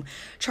room,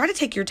 try to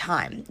take your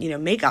time,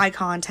 make eye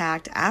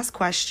contact, ask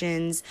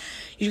questions.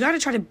 You got to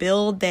try to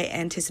build the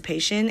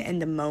anticipation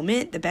and the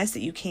moment the best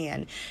that you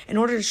can in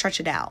order to stretch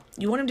it out.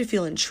 You want him to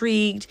feel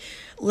intrigued,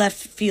 left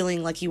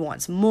feeling like he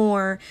wants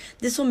more.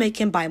 This will make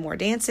him buy more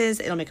dances.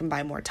 It'll make him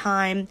buy more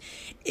time.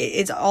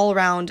 It's all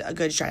around a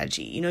good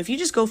strategy. If you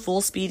just go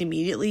full speed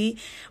immediately,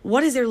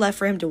 what is there left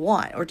for him to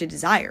want or to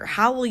desire?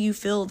 How will you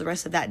fill the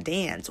rest of that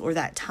dance or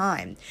that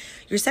time?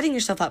 You're setting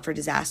yourself up for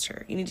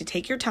disaster. You need to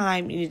take your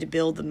time. You need to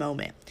build the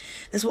moment.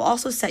 This will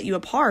also set you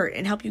apart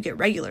and help you get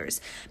regulars.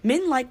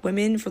 Men like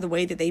women for the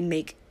way that they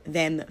make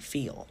them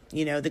feel.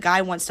 The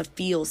guy wants to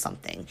feel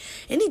something.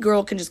 Any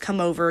girl can just come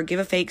over, give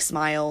a fake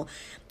smile,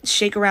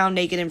 shake around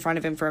naked in front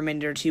of him for a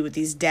minute or two with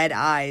these dead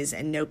eyes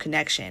and no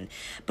connection.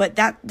 But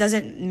that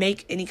doesn't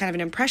make any kind of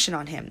an impression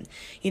on him.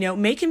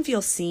 Make him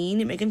feel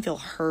seen, make him feel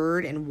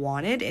heard and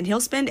wanted, and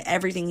he'll spend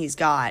everything he's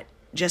got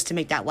just to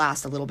make that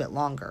last a little bit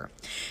longer.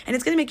 And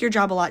it's going to make your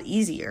job a lot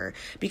easier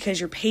because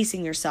you're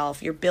pacing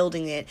yourself, you're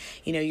building it,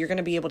 you're going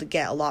to be able to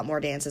get a lot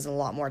more dances and a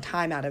lot more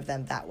time out of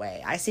them that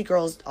way. I see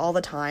girls all the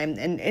time,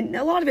 and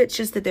a lot of it's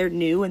just that they're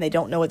new and they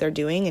don't know what they're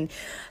doing, and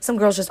some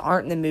girls just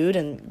aren't in the mood,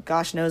 and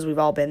gosh knows we've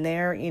all been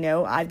there.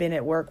 I've been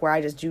at work where I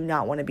just do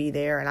not want to be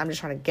there, and I'm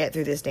just trying to get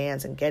through this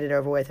dance and get it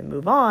over with and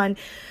move on,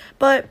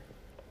 but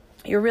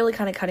you're really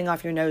kind of cutting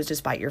off your nose to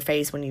spite your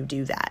face when you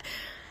do that.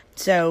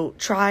 So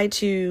try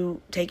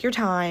to take your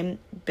time,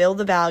 build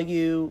the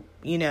value,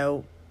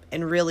 and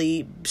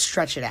really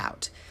stretch it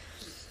out.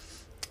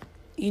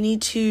 You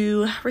need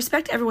to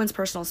respect everyone's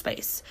personal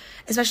space,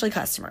 especially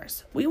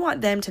customers. We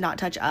want them to not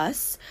touch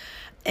us,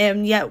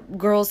 and yet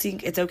girls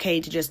think it's okay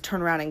to just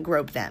turn around and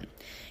grope them.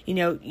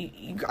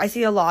 I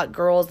see a lot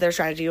girls, their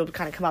strategy will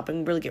kind of come up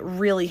and really get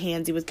really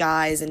handsy with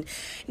guys. And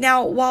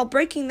now, while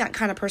breaking that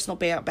kind of personal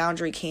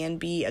boundary can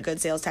be a good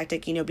sales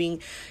tactic,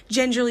 being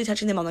gingerly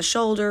touching them on the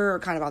shoulder or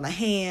kind of on the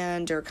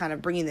hand or kind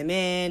of bringing them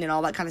in and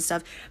all that kind of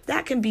stuff,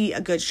 that can be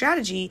a good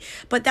strategy.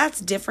 But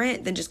that's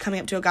different than just coming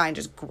up to a guy and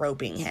just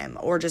groping him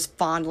or just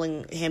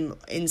fondling him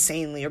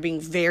insanely or being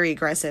very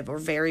aggressive or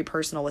very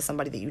personal with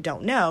somebody that you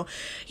don't know.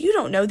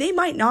 They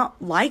might not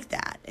like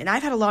that. And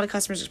I've had a lot of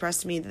customers express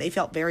to me that they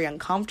felt very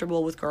uncomfortable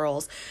with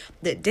girls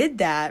that did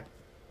that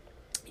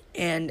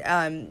and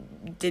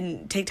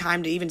didn't take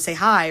time to even say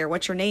hi or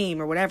what's your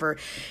name or whatever.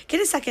 Get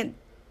a second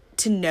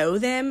to know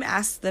them,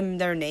 ask them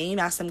their name,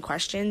 ask them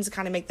questions,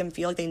 kind of make them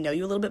feel like they know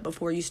you a little bit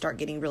before you start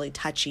getting really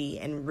touchy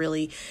and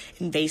really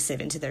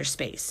invasive into their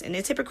space. And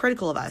it's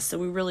hypocritical of us, so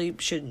we really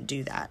shouldn't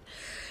do that.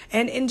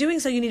 And in doing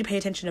so, you need to pay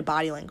attention to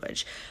body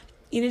language.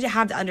 You need to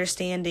have the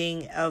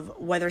understanding of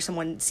whether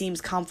someone seems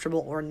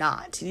comfortable or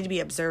not. You need to be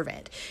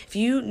observant. If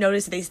you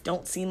notice that they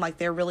don't seem like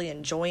they're really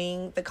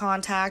enjoying the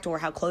contact or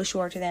how close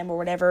you are to them or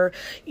whatever,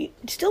 you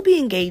still be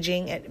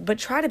engaging, but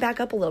try to back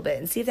up a little bit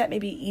and see if that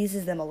maybe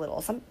eases them a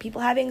little. Some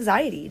people have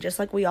anxiety, just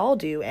like we all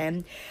do,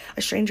 and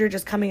a stranger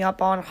just coming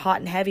up on hot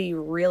and heavy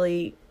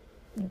really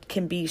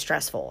can be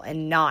stressful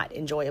and not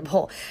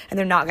enjoyable, and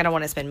they're not going to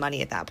want to spend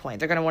money at that point.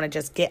 They're going to want to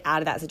just get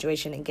out of that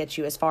situation and get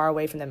you as far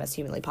away from them as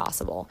humanly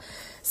possible.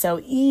 So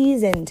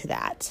ease into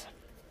that.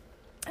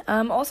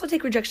 Also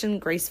take rejection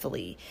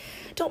gracefully.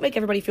 Don't make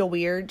everybody feel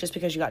weird just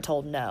because you got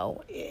told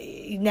no.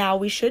 Now,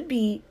 we should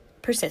be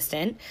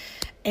persistent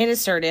and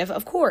assertive,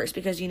 of course,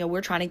 because, we're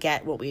trying to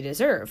get what we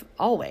deserve,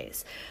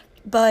 always.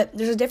 But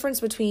there's a difference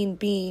between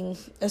being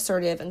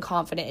assertive and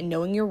confident and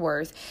knowing your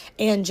worth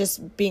and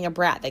just being a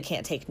brat that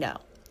can't take no.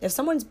 If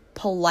someone's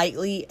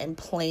politely and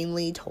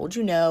plainly told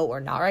you no or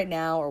not right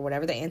now or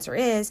whatever the answer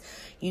is,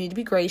 you need to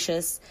be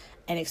gracious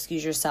and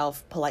excuse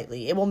yourself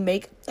politely. It will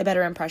make a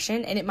better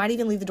impression, and it might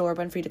even leave the door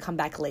open for you to come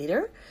back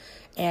later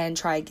and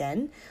try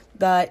again.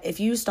 But if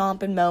you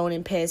stomp and moan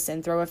and piss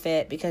and throw a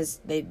fit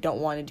because they don't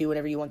want to do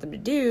whatever you want them to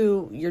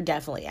do, you're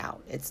definitely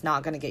out. It's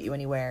not going to get you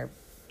anywhere.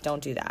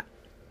 Don't do that.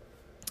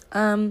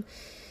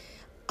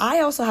 I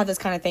also have this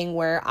kind of thing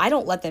where I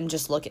don't let them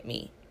just look at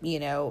me,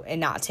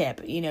 and not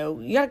tip. You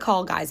got to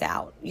call guys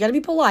out. You got to be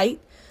polite,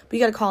 but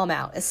you got to call them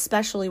out,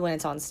 especially when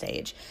it's on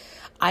stage.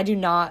 I do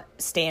not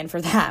stand for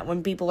that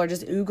when people are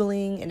just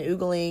oogling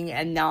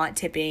and not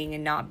tipping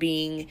and not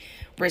being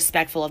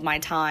respectful of my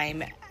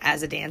time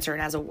as a dancer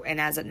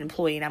and as an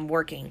employee, and I'm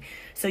working.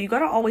 So you got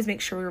to always make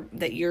sure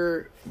that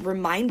you're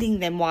reminding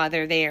them while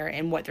they're there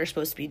and what they're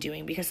supposed to be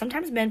doing, because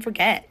sometimes men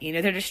forget,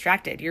 they're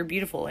distracted. You're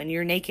beautiful and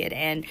you're naked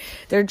and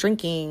they're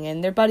drinking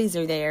and their buddies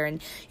are there,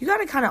 and you got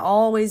to kind of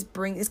always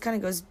this kind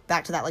of goes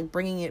back to that, like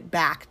bringing it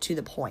back to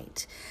the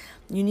point.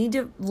 You need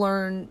to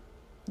learn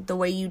the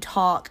way you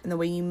talk and the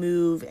way you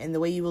move and the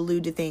way you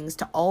allude to things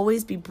to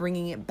always be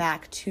bringing it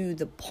back to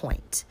the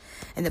point.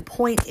 And the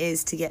point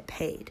is to get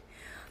paid.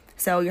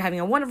 So you're having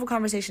a wonderful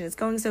conversation. It's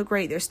going so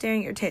great. They're staring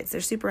at your tits.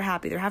 They're super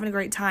happy. They're having a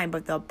great time.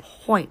 But the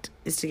point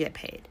is to get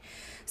paid.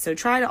 So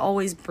try to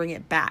always bring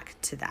it back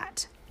to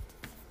that.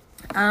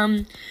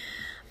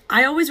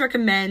 I always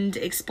recommend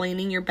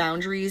explaining your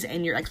boundaries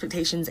and your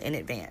expectations in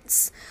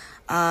advance.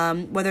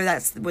 whether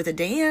that's with a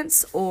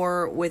dance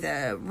or with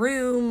a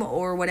room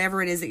or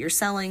whatever it is that you're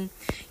selling.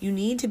 You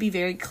need to be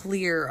very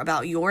clear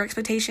about your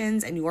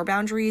expectations and your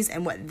boundaries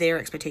and what their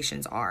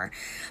expectations are,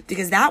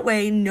 because that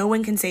way no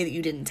one can say that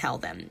you didn't tell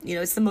them.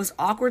 It's the most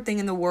awkward thing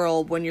in the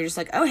world when you're just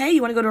like, oh, hey,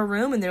 you want to go to a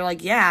room? And they're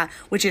like, yeah,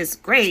 which is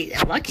great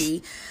and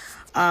lucky.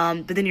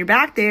 But then you're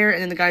back there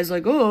and then the guy's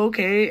like, oh,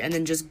 okay. And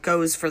then just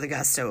goes for the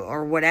gusto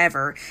or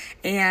whatever.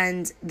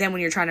 And then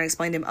when you're trying to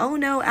explain to him, oh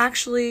no,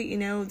 actually,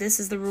 this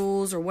is the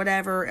rules or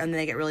whatever. And then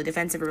they get really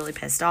defensive or really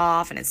pissed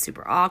off and it's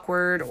super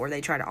awkward, or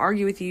they try to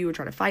argue with you or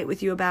try to fight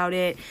with you about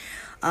it.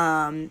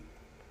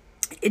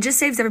 It just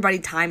saves everybody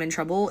time and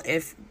trouble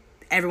if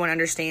everyone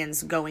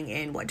understands going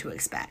in what to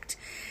expect.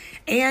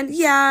 And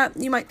yeah,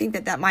 you might think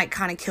that might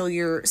kind of kill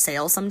your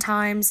sale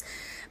sometimes,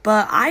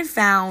 but I've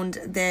found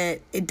that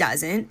it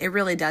doesn't. It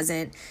really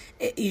doesn't.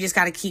 You just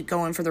got to keep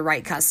going for the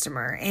right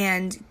customer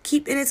and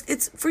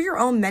it's for your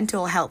own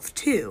mental health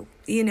too,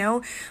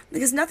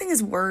 because nothing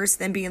is worse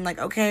than being like,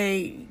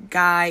 okay,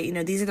 guy,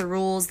 these are the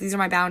rules. These are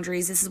my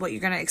boundaries. This is what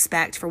you're going to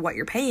expect for what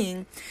you're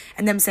paying.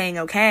 And them saying,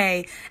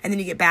 okay. And then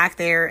you get back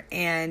there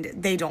and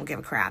they don't give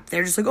a crap.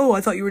 They're just like, oh,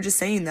 I thought you were just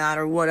saying that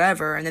or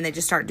whatever. And then they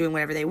just start doing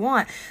whatever they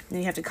want. And then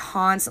you have to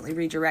constantly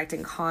redirect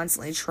and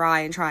constantly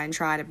try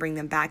to bring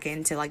them back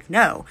into like,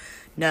 no.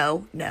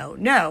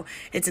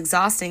 It's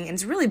exhausting and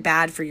it's really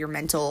bad for your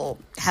mental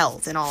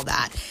health and all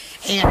that.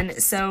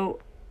 And so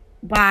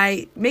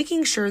by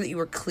making sure that you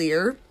are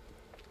clear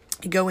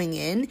going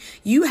in,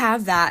 you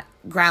have that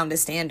ground to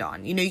stand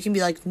on. You can be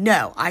like,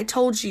 no, I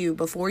told you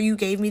before you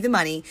gave me the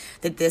money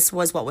that this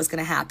was what was going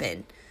to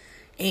happen.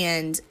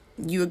 And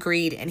you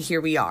agreed and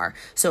here we are.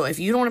 So if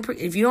you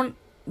don't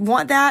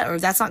want that, or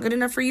if that's not good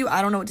enough for you,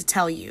 I don't know what to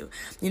tell you.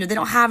 They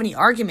don't have any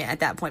argument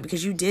at that point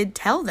because you did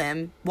tell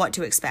them what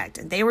to expect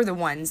and they were the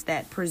ones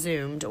that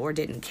presumed or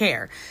didn't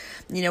care.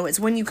 It's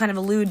when you kind of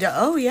allude to,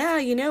 oh yeah,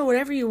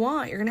 whatever you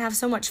want, you're gonna have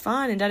so much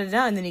fun and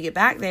da-da-da, and then you get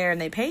back there and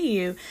they pay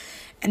you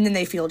and then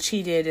they feel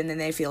cheated and then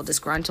they feel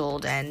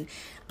disgruntled and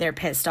they're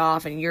pissed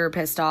off and you're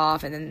pissed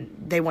off and then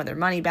they want their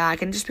money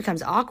back and it just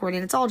becomes awkward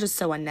and it's all just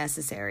so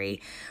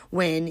unnecessary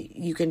when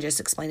you can just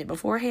explain it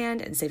beforehand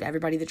and save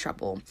everybody the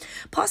trouble.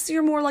 Plus,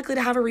 you're more likely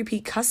to have a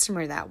repeat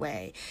customer that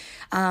way.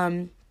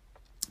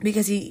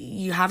 Because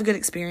you have a good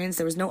experience.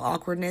 There was no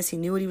awkwardness. He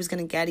knew what he was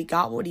going to get. He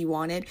got what he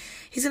wanted.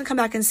 He's going to come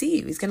back and see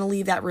you. He's going to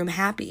leave that room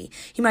happy.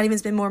 He might even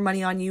spend more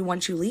money on you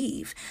once you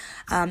leave.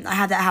 I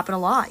have that happen a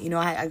lot.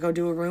 I go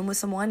do a room with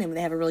someone and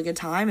they have a really good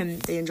time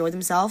and they enjoy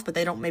themselves, but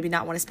they don't maybe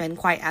not want to spend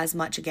quite as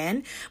much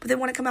again, but they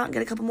want to come out and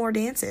get a couple more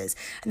dances.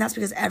 And that's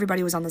because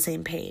everybody was on the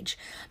same page.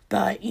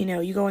 But,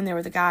 you go in there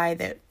with a guy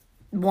that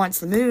wants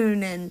the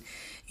moon and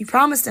you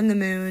promised him the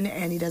moon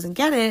and he doesn't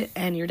get it,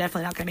 and you're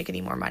definitely not going to make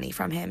any more money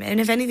from him. And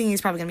if anything,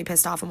 he's probably going to be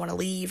pissed off and want to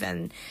leave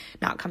and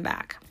not come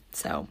back.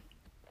 So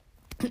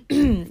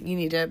you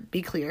need to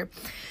be clear.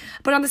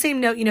 But on the same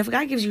note, if a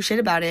guy gives you shit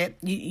about it,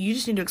 you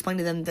just need to explain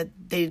to them that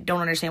they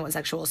don't understand what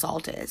sexual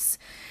assault is.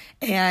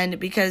 And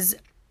because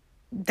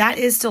that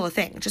is still a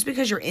thing. Just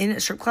because you're in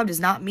a strip club does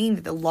not mean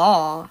that the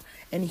law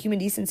and human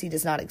decency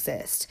does not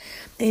exist.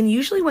 And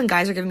usually when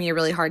guys are giving me a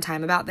really hard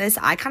time about this,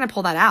 I kind of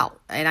pull that out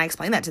and I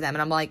explain that to them.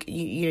 And I'm like,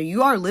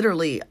 you are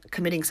literally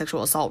committing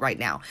sexual assault right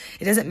now.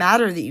 It doesn't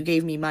matter that you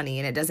gave me money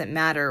and it doesn't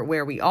matter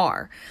where we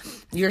are.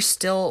 You're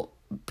still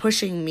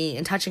pushing me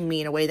and touching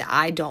me in a way that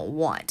I don't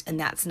want. And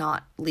that's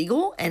not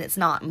legal and it's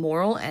not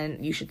moral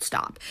and you should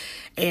stop.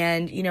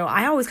 And,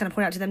 I always kind of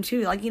point out to them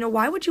too, like,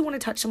 why would you want to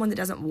touch someone that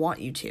doesn't want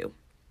you to?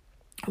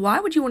 Why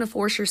would you want to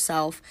force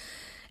yourself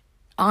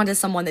onto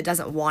someone that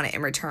doesn't want it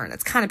in return?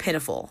 That's kind of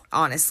pitiful,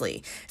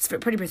 honestly. It's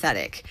pretty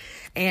pathetic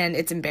and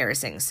it's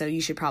embarrassing. So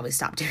you should probably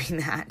stop doing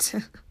that.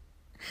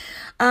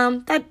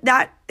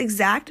 That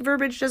exact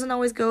verbiage doesn't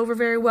always go over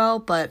very well,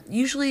 but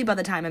usually by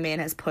the time a man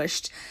has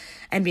pushed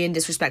and being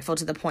disrespectful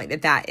to the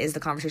point that is the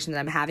conversation that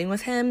I'm having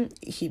with him,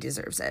 he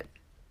deserves it.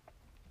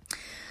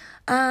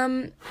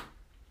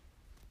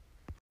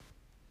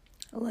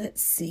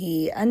 Let's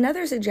see.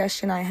 Another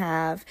suggestion I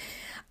have.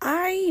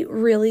 I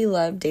really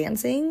love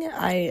dancing.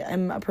 I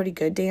am a pretty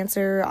good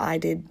dancer. I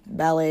did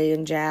ballet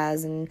and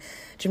jazz and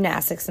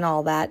gymnastics and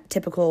all that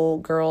typical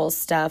girl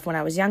stuff when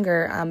I was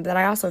younger. But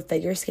I also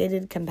figure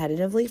skated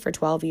competitively for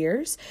 12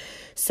 years.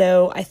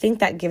 So I think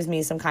that gives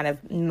me some kind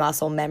of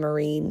muscle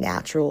memory,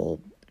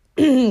 natural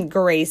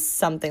grace,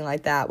 something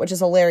like that, which is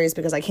hilarious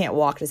because I can't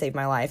walk to save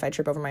my life. I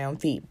trip over my own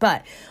feet.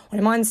 But when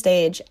I'm on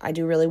stage, I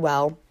do really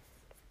well.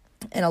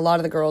 And a lot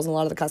of the girls and a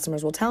lot of the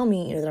customers will tell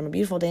me, that I'm a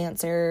beautiful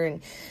dancer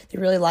and they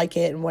really like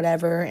it and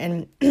whatever.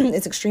 And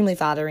it's extremely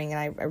flattering and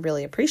I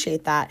really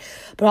appreciate that.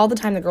 But all the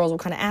time the girls will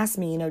kind of ask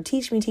me,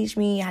 teach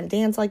me how to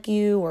dance like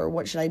you, or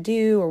what should I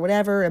do or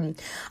whatever. And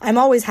I'm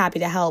always happy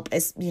to help,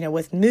 as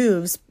with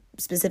moves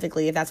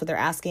specifically, if that's what they're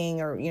asking,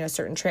 or,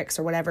 certain tricks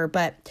or whatever.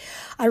 But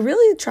I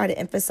really try to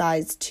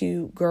emphasize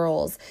to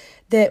girls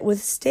that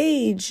with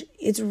stage,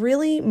 it's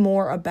really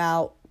more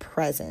about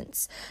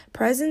presence.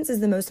 Presence is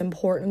the most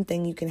important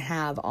thing you can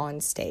have on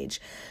stage.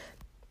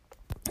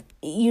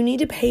 you need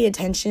to pay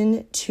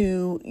attention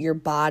to your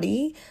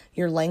body,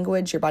 your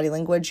language, your body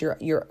language,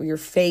 your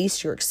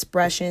face, your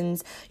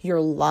expressions,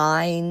 your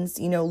lines.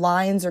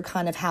 Lines are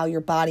kind of how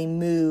your body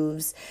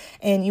moves,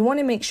 and you want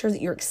to make sure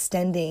that you're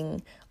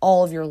extending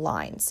all of your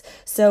lines.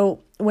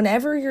 So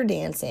whenever you're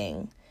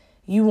dancing,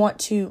 you want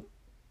to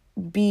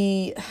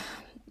be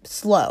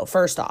slow.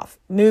 First off,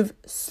 move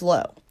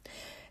slow.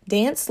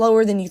 Dance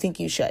slower than you think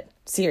you should.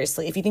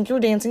 Seriously, if you think you're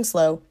dancing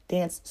slow,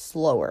 dance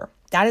slower.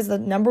 That is the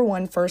number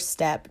one first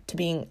step to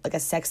being like a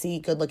sexy,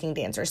 good-looking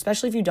dancer,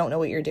 especially if you don't know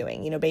what you're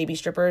doing. Baby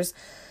strippers,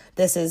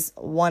 this is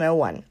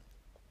 101.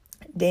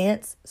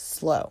 Dance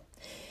slow.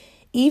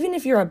 Even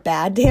if you're a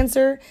bad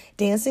dancer,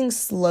 dancing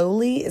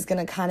slowly is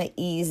going to kind of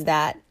ease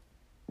that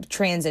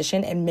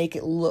transition and make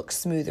it look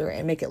smoother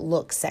and make it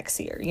look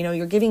sexier.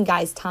 You're giving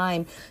guys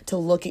time to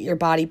look at your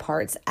body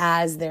parts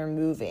as they're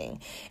moving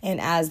and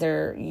as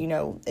they're,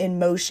 in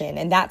motion.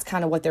 And that's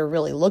kind of what they're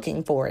really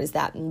looking for, is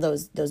that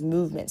those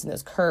movements and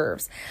those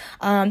curves.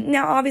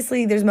 Now,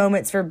 obviously, there's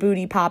moments for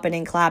booty popping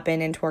and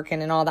clapping and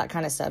twerking and all that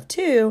kind of stuff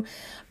too.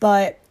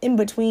 But in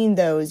between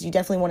those, you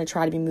definitely want to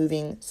try to be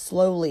moving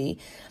slowly.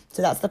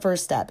 So that's the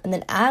first step. And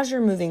then as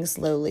you're moving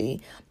slowly,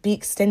 be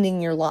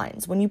extending your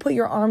lines. When you put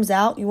your arms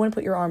out, you want to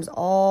put your arms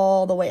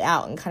all the way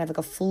out in kind of like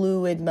a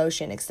fluid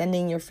motion,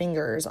 extending your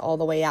fingers all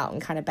the way out and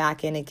kind of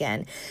back in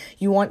again.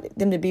 You want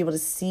them to be able to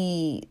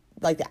see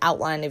like the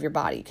outline of your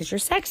body because you're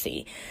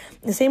sexy.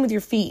 The same with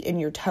your feet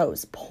and your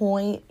toes.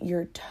 Point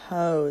your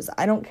toes.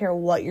 I don't care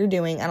what you're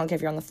doing. I don't care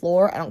if you're on the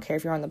floor. I don't care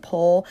if you're on the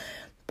pole.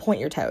 Point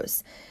your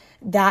toes.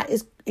 That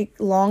is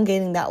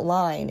elongating that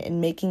line and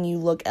making you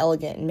look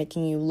elegant and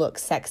making you look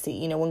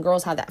sexy. When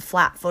girls have that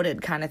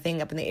flat-footed kind of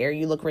thing up in the air,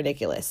 you look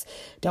ridiculous.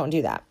 Don't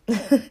do that.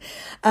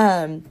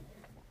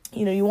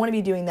 You want to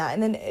be doing that.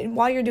 And then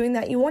while you're doing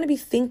that, you want to be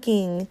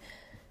thinking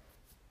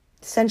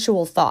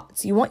sensual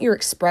thoughts. You want your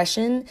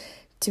expression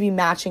to be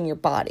matching your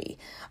body.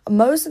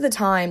 Most of the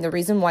time, the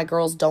reason why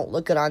girls don't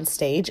look good on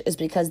stage is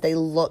because they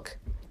look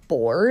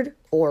bored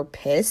or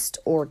pissed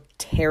or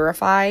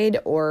terrified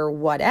or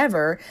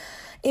whatever.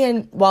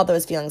 And while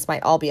those feelings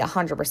might all be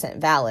 100%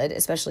 valid,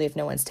 especially if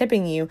no one's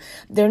tipping you,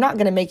 they're not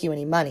going to make you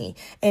any money.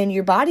 And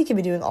your body can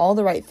be doing all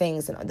the right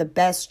things and the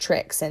best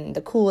tricks and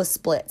the coolest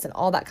splits and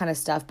all that kind of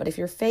stuff. But if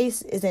your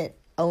face isn't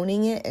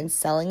owning it and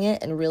selling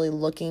it and really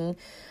looking,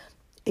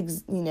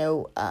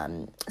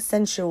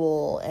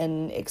 sensual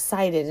and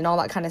excited and all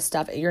that kind of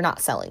stuff, you're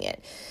not selling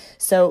it.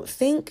 So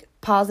think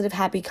positive,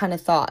 happy kind of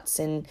thoughts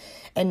and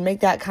make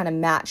that kind of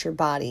match your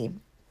body.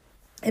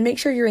 And make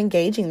sure you're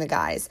engaging the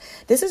guys.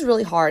 This is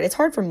really hard. It's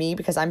hard for me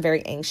because I'm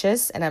very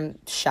anxious and I'm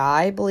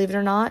shy, believe it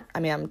or not.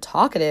 I mean, I'm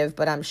talkative,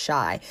 but I'm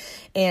shy.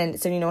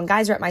 And so, when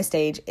guys are at my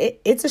stage,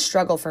 it's a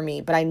struggle for me,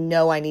 but I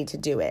know I need to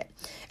do it.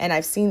 And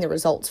I've seen the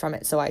results from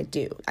it, so I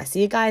do. I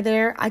see a guy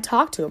there, I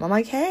talk to him. I'm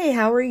like, hey,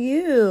 how are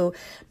you?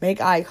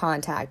 Make eye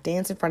contact,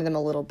 dance in front of them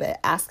a little bit,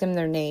 ask them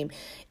their name.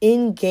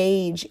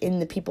 Engage in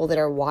the people that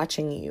are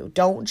watching you.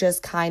 Don't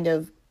just kind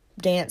of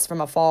dance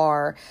from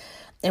afar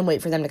and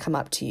wait for them to come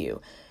up to you.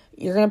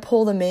 You're going to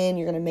pull them in.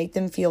 You're going to make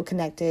them feel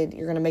connected.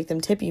 You're going to make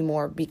them tip you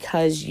more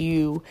because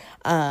you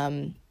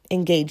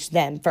engage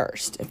them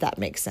first, if that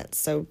makes sense.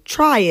 So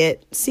try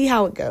it. See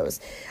how it goes.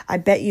 I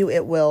bet you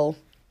it will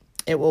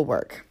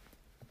work.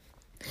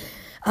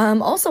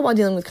 Also, while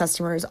dealing with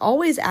customers,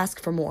 always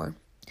ask for more.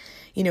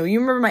 You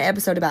remember my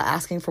episode about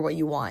asking for what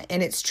you want,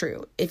 and it's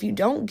true. If you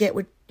don't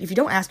ask,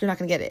 you're not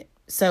going to get it.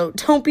 So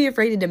don't be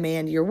afraid to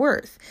demand your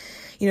worth.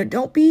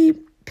 Don't be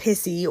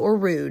pissy or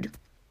rude.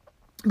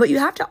 But you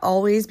have to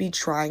always be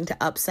trying to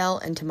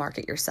upsell and to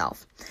market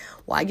yourself.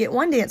 Why get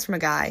one dance from a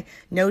guy,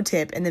 no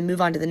tip, and then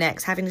move on to the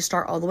next, having to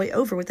start all the way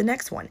over with the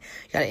next one?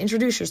 You got to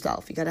introduce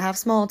yourself. You got to have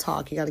small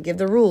talk. You got to give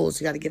the rules.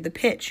 You got to give the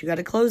pitch. You got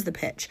to close the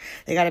pitch.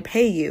 They got to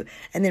pay you,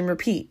 and then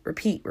repeat.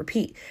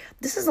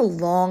 This is a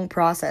long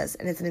process,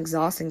 and it's an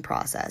exhausting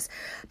process.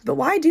 But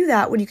why do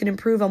that when you can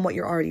improve on what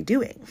you're already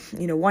doing?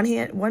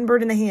 One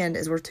bird in the hand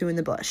is worth two in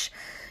the bush.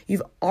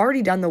 You've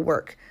already done the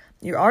work.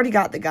 You already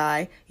got the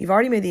guy. You've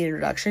already made the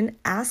introduction.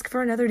 Ask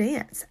for another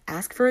dance.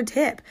 Ask for a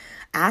tip.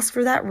 Ask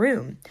for that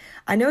room.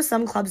 I know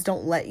some clubs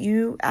don't let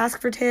you ask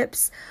for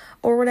tips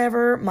or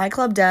whatever. My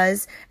club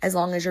does, as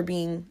long as you're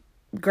being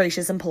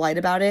gracious and polite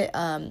about it.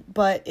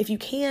 But if you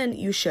can,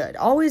 you should.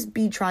 Always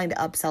be trying to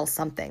upsell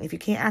something. If you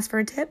can't ask for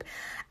a tip,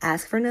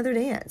 ask for another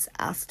dance.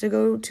 Ask to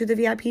go to the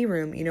VIP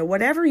room.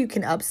 Whatever you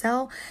can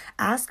upsell,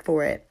 ask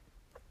for it.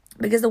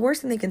 Because the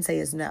worst thing they can say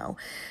is no.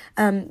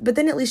 But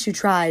then at least you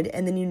tried,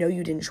 and then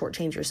you didn't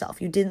shortchange yourself.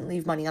 You didn't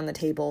leave money on the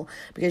table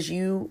because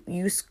you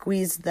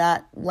squeezed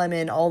that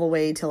lemon all the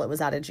way till it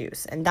was out of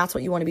juice. And that's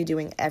what you want to be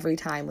doing every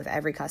time with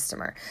every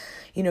customer.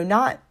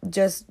 Not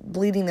just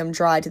bleeding them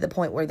dry to the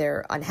point where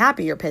they're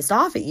unhappy or pissed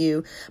off at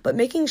you, but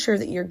making sure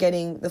that you're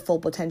getting the full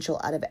potential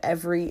out of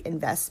every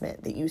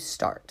investment that you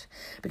start.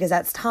 Because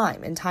that's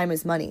time, and time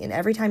is money. And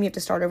every time you have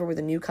to start over with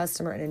a new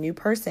customer and a new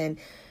person,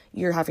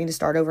 you're having to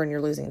start over and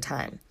you're losing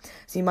time.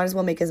 So you might as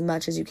well make as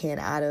much as you can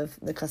out of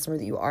the customer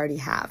that you already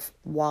have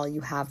while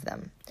you have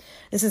them.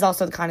 This is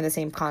also kind of the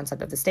same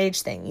concept of the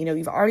stage thing.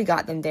 You've already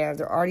got them there.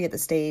 They're already at the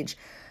stage.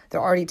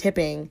 They're already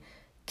tipping.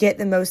 Get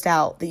the most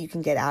out that you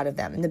can get out of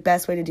them. And the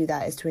best way to do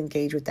that is to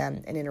engage with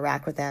them and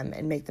interact with them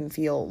and make them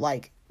feel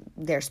like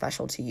they're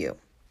special to you.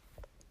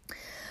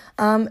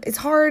 It's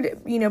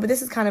hard, but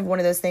this is kind of one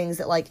of those things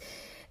that, like,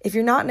 if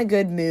you're not in a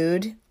good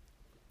mood,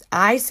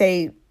 I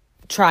say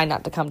try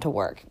not to come to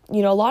work. A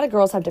lot of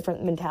girls have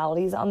different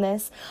mentalities on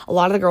this. A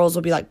lot of the girls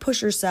will be like,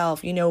 push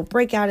yourself,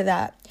 break out of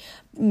that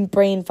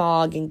brain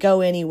fog and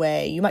go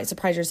anyway. You might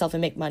surprise yourself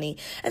and make money.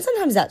 And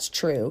sometimes that's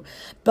true,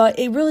 but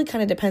it really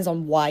kind of depends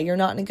on why you're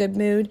not in a good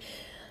mood.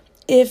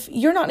 If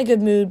you're not in a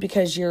good mood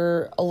because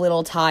you're a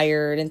little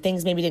tired and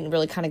things maybe didn't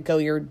really kind of go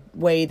your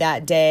way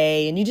that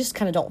day and you just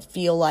kind of don't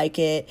feel like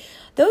it,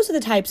 those are the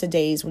types of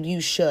days when you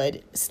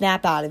should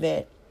snap out of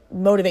it,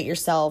 motivate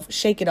yourself,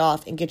 shake it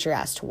off, and get your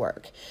ass to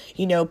work.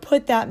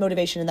 Put that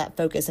motivation and that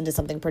focus into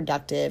something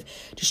productive,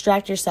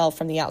 distract yourself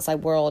from the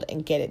outside world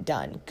and get it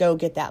done. Go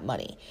get that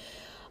money.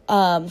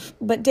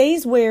 But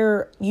days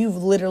where you've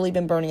literally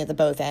been burning at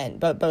both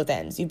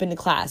ends, you've been to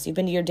class, you've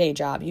been to your day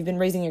job, you've been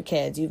raising your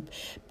kids, you've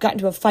gotten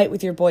into a fight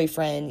with your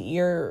boyfriend,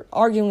 you're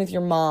arguing with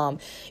your mom,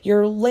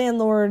 your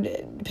landlord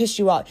pissed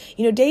you off,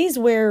 days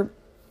where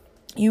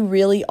you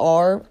really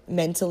are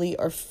mentally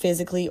or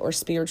physically or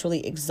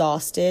spiritually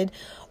exhausted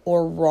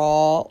or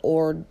raw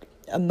or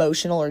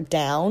emotional or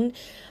down,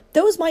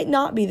 those might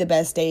not be the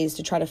best days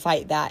to try to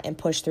fight that and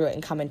push through it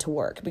and come into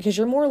work, because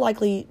you're more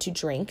likely to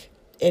drink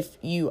if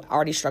you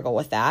already struggle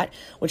with that,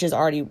 which is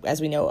already,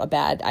 as we know, a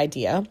bad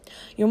idea.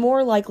 You're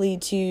more likely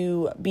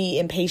to be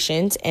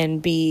impatient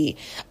and be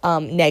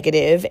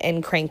negative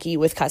and cranky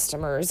with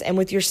customers and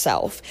with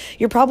yourself.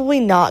 You're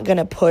probably not going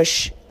to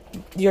push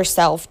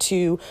yourself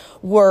to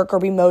work or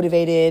be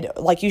motivated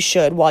like you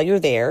should while you're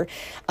there.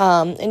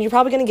 And you're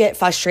probably going to get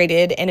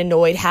frustrated and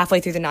annoyed halfway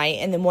through the night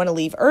and then want to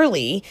leave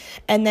early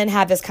and then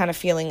have this kind of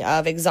feeling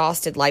of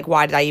exhausted, like,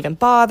 why did I even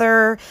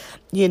bother?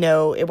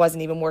 It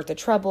wasn't even worth the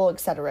trouble, et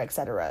cetera, et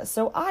cetera.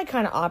 So I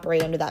kind of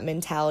operate under that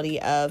mentality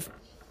of,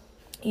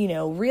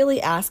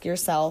 really ask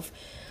yourself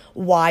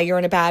why you're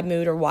in a bad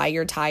mood or why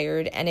you're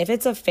tired. And if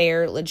it's a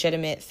fair,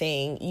 legitimate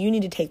thing, you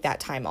need to take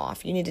that time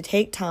off. You need to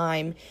take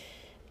time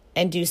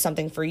and do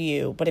something for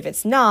you. But if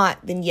it's not,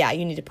 then yeah,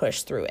 you need to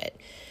push through it.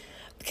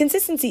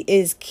 Consistency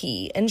is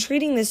key, and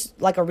treating this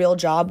like a real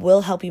job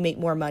will help you make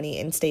more money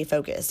and stay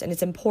focused. And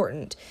it's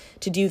important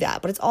to do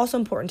that, but it's also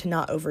important to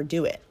not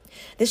overdo it.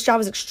 This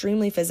job is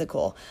extremely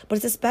physical, but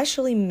it's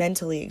especially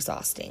mentally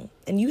exhausting,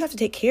 and you have to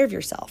take care of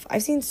yourself.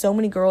 I've seen so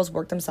many girls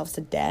work themselves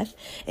to death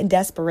in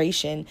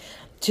desperation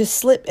to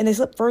slip, and they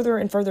slip further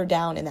and further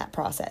down in that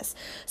process.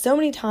 So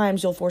many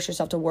times you'll force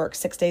yourself to work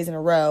 6 days in a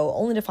row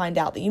only to find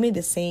out that you made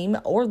the same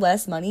or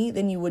less money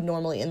than you would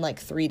normally in like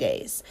 3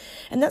 days.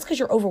 And that's because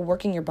you're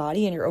overworking your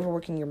body and you're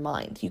overworking your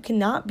mind. You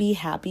cannot be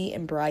happy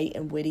and bright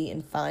and witty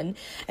and fun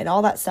and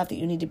all that stuff that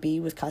you need to be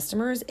with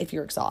customers if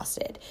you're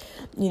exhausted.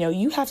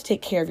 You have to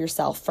take care of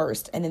yourself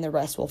first, and then the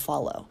rest will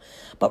follow.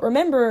 But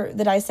remember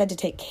that I said to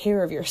take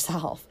care of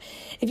yourself.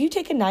 If you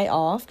take a night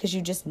off because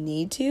you just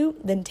need to,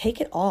 then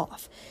take it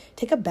off.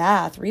 Take a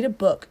bath, read a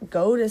book,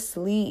 go to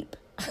sleep.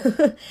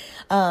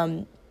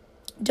 Don't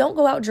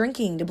go out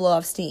drinking to blow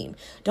off steam.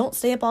 Don't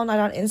stay up all night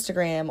on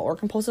Instagram or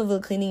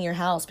compulsively cleaning your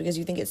house because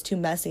you think it's too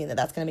messy and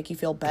that's going to make you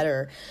feel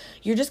better.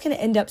 You're just going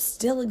to end up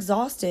still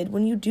exhausted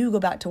when you do go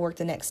back to work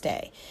the next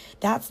day.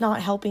 That's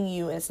not helping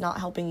you, and it's not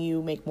helping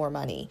you make more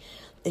money.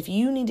 If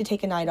you need to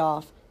take a night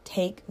off,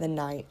 take the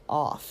night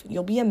off.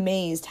 You'll be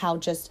amazed how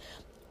just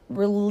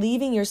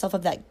relieving yourself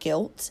of that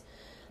guilt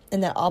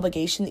and that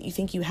obligation that you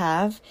think you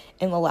have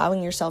and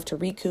allowing yourself to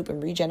recoup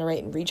and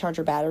regenerate and recharge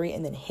your battery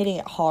and then hitting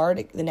it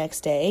hard the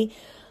next day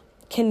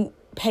can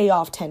pay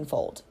off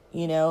tenfold.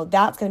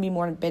 That's going to be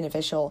more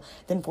beneficial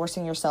than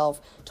forcing yourself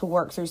to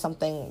work through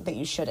something that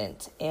you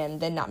shouldn't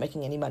and then not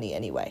making any money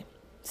anyway.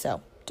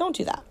 So don't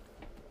do that.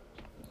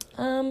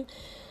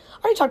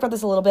 I already talked about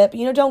this a little bit,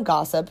 but, don't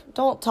gossip.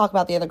 Don't talk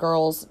about the other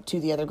girls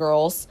to the other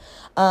girls.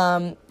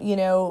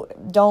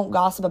 Don't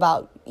gossip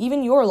about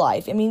even your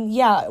life. I mean,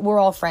 yeah, we're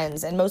all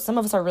friends, and some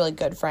of us are really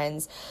good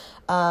friends.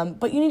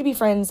 But you need to be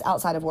friends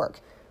outside of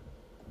work.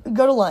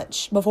 Go to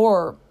lunch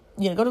before,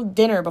 go to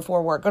dinner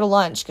before work. Go to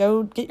lunch.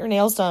 Go get your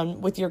nails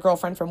done with your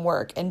girlfriend from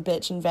work and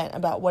bitch and vent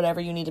about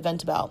whatever you need to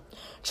vent about.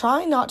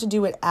 Try not to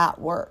do it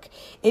at work.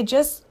 It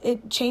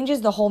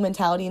changes the whole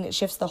mentality, and it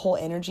shifts the whole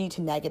energy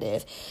to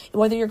negative.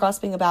 Whether you're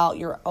gossiping about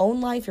your own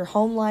life, your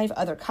home life,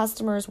 other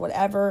customers,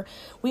 whatever,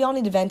 we all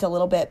need to vent a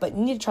little bit, but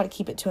you need to try to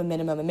keep it to a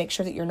minimum and make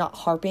sure that you're not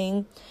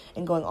harping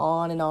and going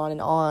on and on and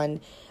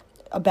on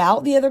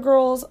about the other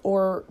girls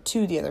or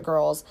to the other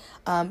girls.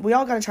 We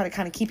all got to try to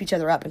kind of keep each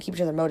other up and keep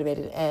each other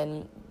motivated,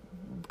 and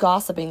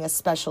gossiping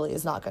especially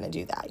is not going to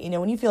do that.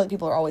 When you feel like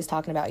people are always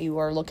talking about you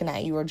or looking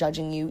at you or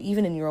judging you,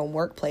 even in your own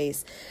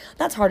workplace,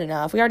 that's hard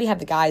enough. We already have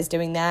the guys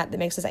doing that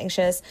makes us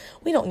anxious.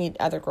 We don't need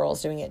other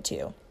girls doing it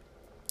too.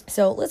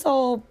 So let's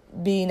all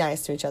be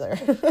nice to each other.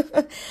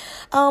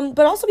 But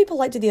also be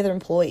polite to the other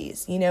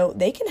employees.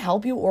 They can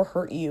help you or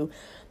hurt you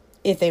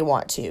if they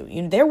want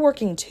to. They're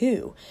working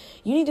too.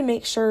 You need to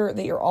make sure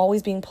that you're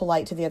always being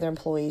polite to the other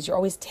employees. You're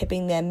always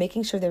tipping them,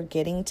 making sure they're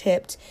getting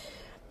tipped.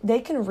 They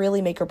can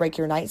really make or break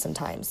your night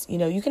sometimes.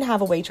 You can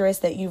have a waitress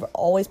that you're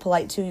always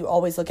polite to, you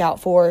always look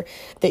out for,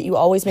 that you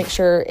always make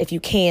sure, if you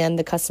can,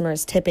 the customer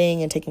is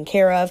tipping and taken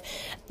care of.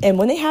 And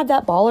when they have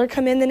that baller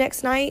come in the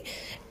next night,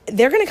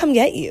 they're going to come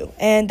get you,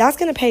 and that's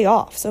going to pay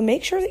off. So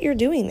make sure that you're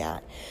doing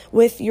that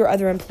with your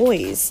other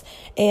employees,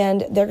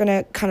 and they're going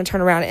to kind of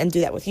turn around and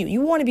do that with you.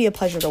 You want to be a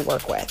pleasure to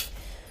work with.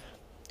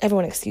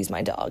 Everyone excuse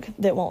my dog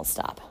that won't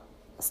stop.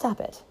 Stop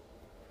it.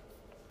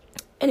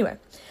 Anyway,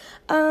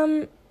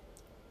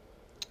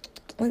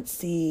 let's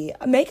see.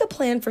 Make a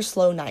plan for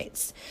slow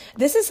nights.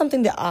 This is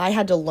something that I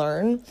had to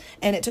learn,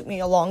 and it took me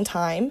a long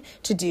time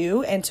to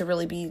do and to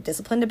really be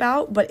disciplined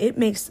about, but it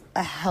makes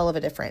a hell of a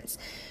difference.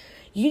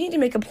 You need to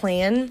make a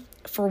plan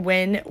for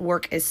when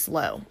work is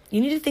slow. You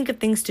need to think of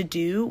things to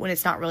do when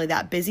it's not really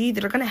that busy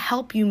that are going to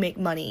help you make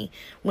money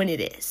when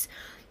it is.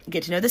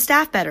 Get to know the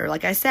staff better.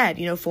 Like I said,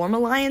 form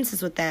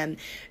alliances with them,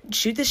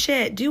 shoot the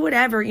shit, do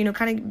whatever,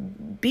 kind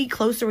of be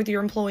closer with your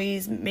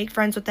employees, make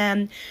friends with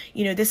them.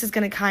 This is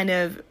going to kind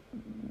of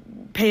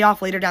pay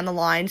off later down the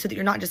line so that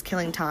you're not just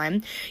killing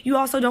time. You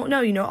also don't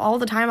know, all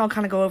the time I'll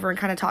kind of go over and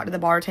kind of talk to the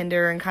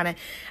bartender and kind of,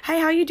 hey,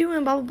 how you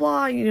doing? Blah,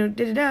 blah, blah,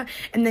 da-da-da.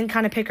 And then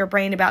kind of pick her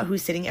brain about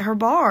who's sitting at her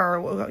bar,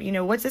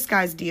 or, what's this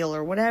guy's deal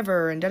or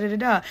whatever, and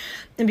da-da-da-da.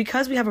 And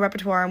because we have a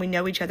repertoire and we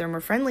know each other and we're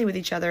friendly with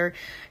each other,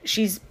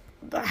 she's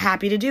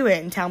happy to do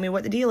it and tell me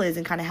what the deal is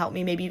and kind of help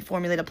me maybe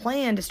formulate a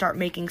plan to start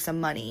making some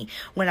money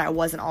when I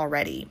wasn't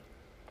already.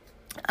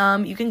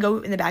 You can go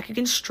in the back, you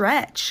can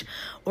stretch,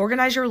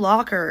 organize your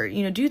locker,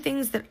 do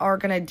things that are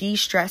going to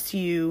de-stress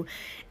you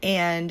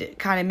and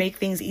kind of make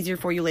things easier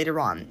for you later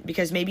on.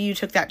 Because maybe you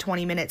took that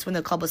 20 minutes when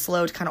the club was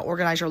slow to kind of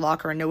organize your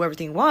locker and know where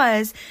everything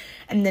was.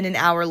 And then an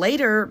hour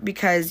later,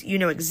 because you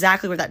know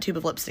exactly where that tube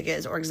of lipstick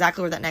is or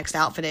exactly where that next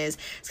outfit is,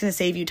 it's going to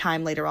save you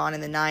time later on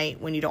in the night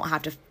when you don't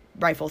have to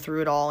rifle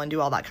through it all and do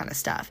all that kind of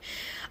stuff.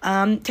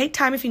 Take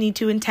time if you need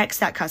to and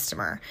text that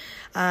customer,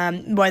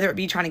 whether it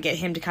be trying to get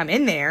him to come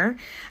in there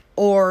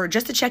or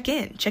just to check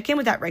in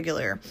with that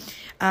regular.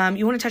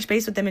 You want to touch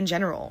base with them in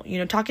general.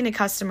 Talking to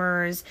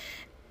customers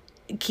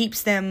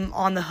keeps them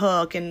on the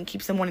hook and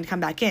keeps them wanting to come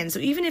back in. So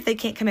even if they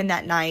can't come in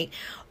that night,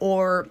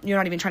 or you're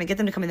not even trying to get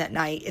them to come in that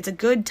night, it's a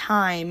good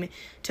time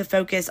to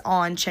focus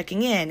on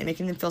checking in and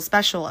making them feel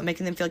special and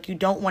making them feel like you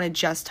don't want to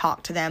just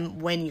talk to them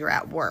when you're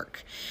at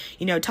work.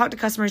 Talk to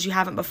customers you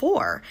haven't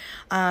before.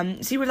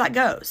 See where that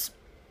goes.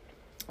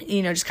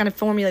 Just kind of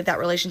formulate that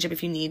relationship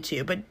if you need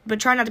to, but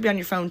try not to be on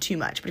your phone too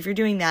much. But if you're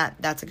doing that,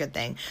 that's a good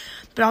thing.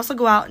 But also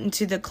go out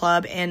into the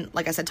club and,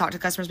 like I said, talk to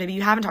customers maybe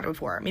you haven't talked to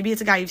before. Maybe it's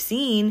a guy you've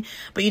seen,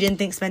 but you didn't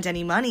think spent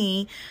any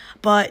money,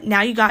 but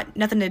now you got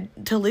nothing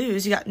to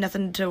lose. You got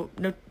nothing to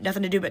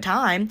do but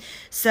time.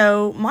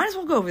 So might as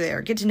well go over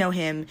there, get to know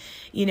him,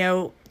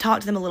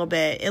 talk to them a little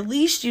bit. At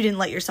least you didn't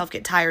let yourself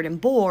get tired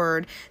and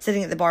bored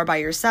sitting at the bar by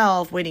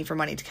yourself waiting for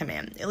money to come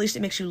in. At least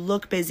it makes you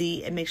look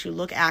busy. It makes you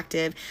look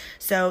active.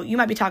 So you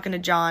might be talking to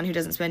John, who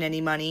doesn't spend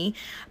any money,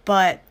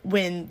 but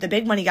when the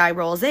big money guy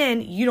rolls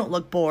in, you don't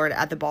look bored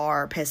at the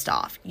bar, pissed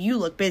off. You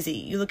look busy.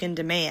 You look in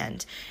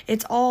demand.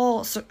 It's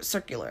all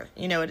circular.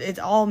 It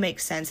all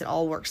makes sense. It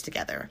all works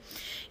together.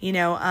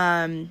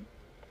 When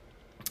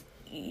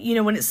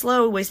it's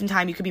slow, wasting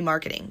time, you could be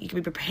marketing. You could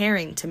be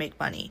preparing to make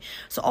money.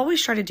 So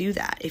always try to do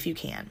that if you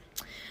can.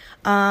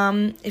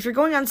 If you're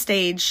going on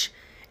stage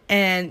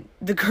and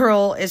the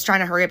girl is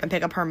trying to hurry up and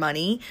pick up her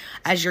money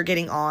as you're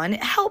getting on,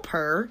 help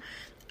her.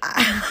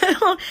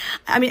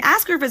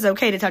 Ask her if it's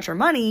okay to touch her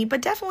money,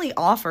 but definitely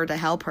offer to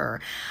help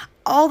her.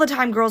 All the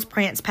time girls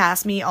prance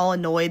past me all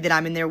annoyed that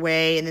I'm in their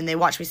way, and then they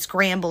watch me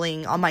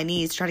scrambling on my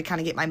knees to try to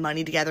kind of get my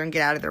money together and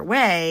get out of their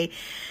way.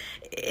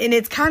 And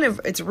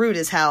it's rude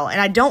as hell.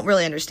 And I don't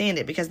really understand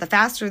it, because the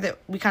faster that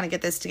we kind of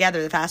get this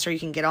together, the faster you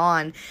can get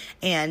on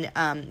and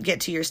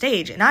get to your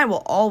stage. And I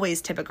will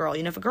always tip a girl.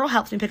 If a girl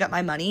helps me pick up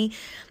my money,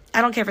 I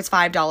don't care if it's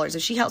 $5.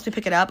 If she helps me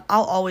pick it up,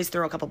 I'll always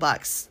throw a couple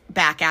bucks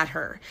back at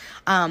her.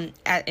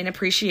 In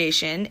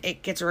appreciation,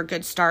 it gets her a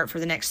good start for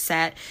the next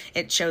set.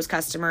 It shows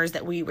customers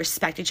that we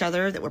respect each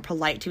other, that we're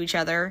polite to each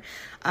other.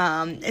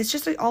 It's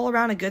just all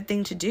around a good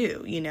thing to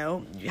do.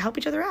 You help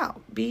each other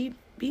out. Be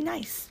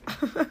nice.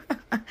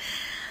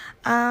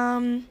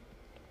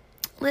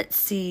 Let's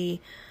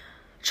see.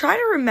 Try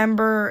to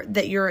remember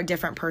that you're a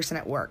different person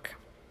at work.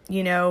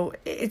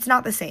 It's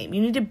not the same.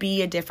 You need to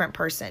be a different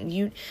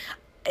person.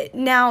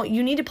 Now,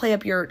 you need to play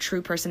up your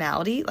true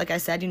personality. Like I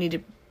said, you need to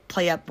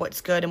play up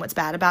what's good and what's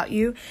bad about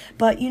you.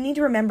 But you need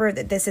to remember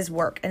that this is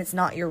work and it's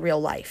not your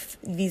real life.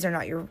 These are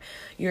not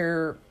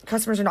your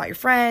customers are not your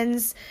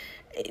friends.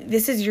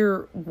 This is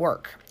your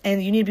work.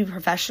 And you need to be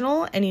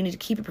professional, and you need to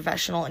keep it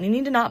professional. And you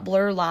need to not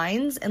blur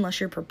lines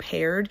unless you're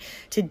prepared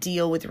to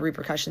deal with the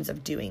repercussions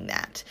of doing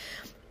that.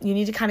 you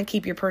need to kind of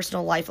keep your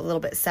personal life a little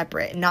bit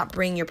separate and not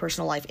bring your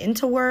personal life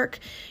into work.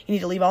 You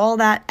need to leave all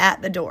that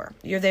at the door.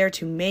 You're there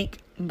to make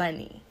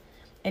money.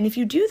 And if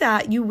you do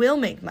that, you will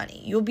make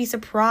money. You'll be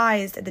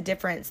surprised at the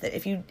difference that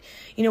if you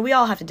we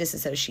all have to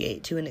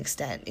disassociate to an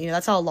extent.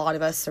 That's how a lot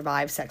of us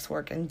survive sex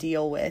work and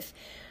deal with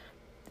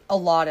a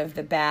lot of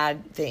the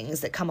bad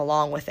things that come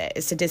along with it,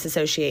 is to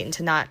disassociate and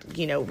to not,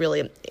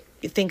 really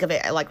think of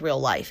it like real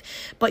life.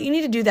 But you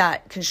need to do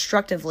that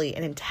constructively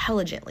and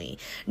intelligently,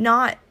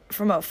 not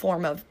from a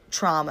form of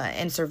trauma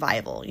and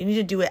survival. You need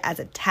to do it as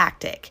a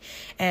tactic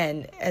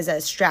and as a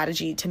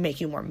strategy to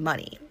make you more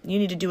money. You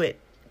need to do it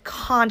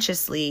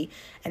consciously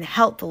and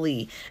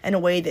healthily in a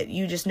way that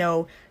you just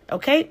know,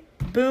 okay,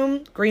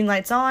 boom, green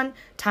light's on,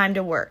 time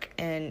to work,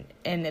 and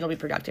it'll be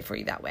productive for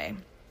you that way.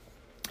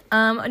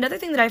 Another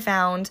thing that I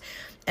found,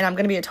 and I'm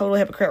going to be a total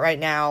hypocrite right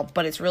now,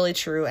 but it's really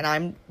true,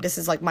 and this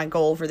is like my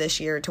goal for this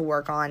year to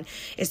work on,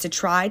 is to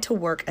try to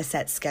work a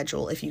set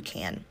schedule if you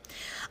can.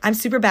 I'm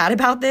super bad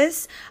about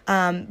this,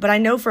 but I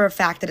know for a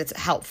fact that it's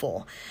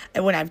helpful.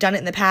 And when I've done it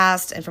in the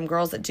past and from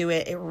girls that do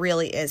it, it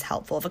really is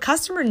helpful. If a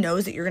customer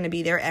knows that you're going to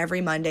be there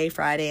every Monday,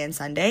 Friday, and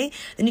Sunday,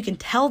 then you can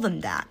tell them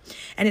that.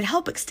 And it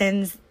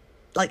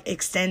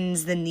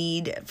extends the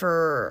need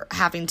for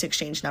having to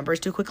exchange numbers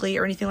too quickly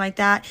or anything like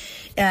that.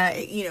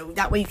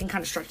 That way you can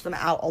kind of stretch them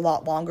out a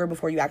lot longer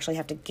before you actually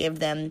have to give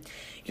them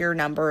your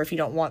number if you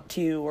don't want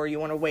to, or you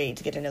want to wait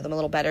to get to know them a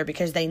little better,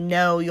 because they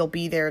know you'll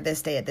be there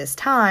this day at this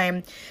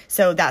time.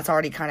 So that's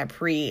already kind of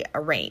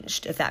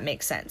pre-arranged, if that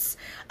makes sense.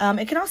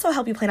 It can also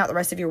help you plan out the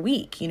rest of your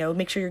week.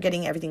 Make sure you're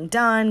getting everything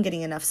done,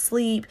 getting enough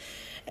sleep,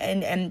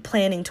 and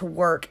planning to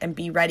work and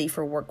be ready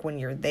for work when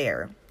you're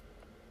there.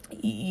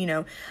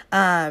 You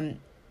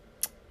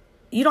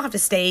don't have to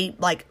stay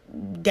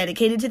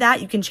dedicated to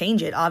that. You can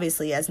change it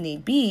obviously as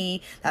need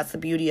be. That's the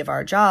beauty of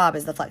our job,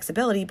 is the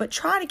flexibility, but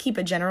try to keep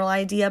a general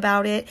idea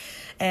about it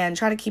and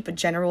try to keep a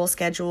general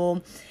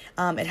schedule.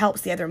 It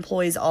helps the other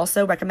employees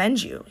also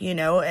recommend you.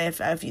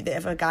 If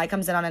a guy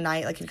comes in on a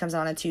night, like if he comes in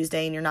on a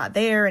Tuesday and you're not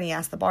there, and he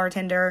asks the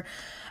bartender,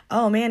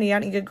 oh man, you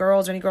got any good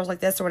girls or any girls like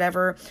this or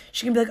whatever,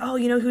 she can be like, oh,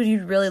 who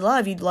you'd really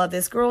love? You'd love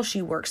this girl.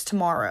 She works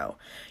tomorrow.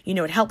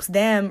 It helps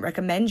them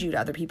recommend you to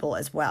other people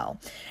as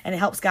well. And it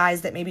helps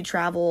guys that maybe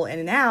travel in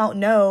and out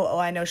know, oh,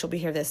 I know she'll be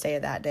here this day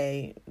or that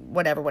day,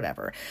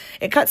 whatever.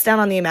 It cuts down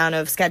on the amount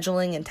of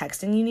scheduling and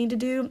texting you need to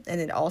do. And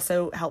it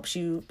also helps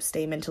you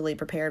stay mentally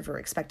prepared for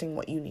expecting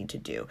what you need to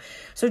do.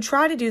 So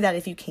try to do that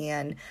if you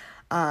can.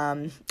 I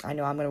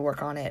know I'm going to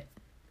work on it.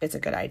 It's a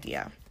good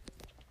idea.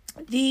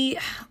 The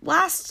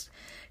last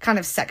kind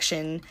of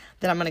section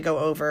that I'm going to go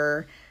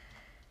over,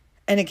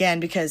 and again,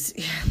 because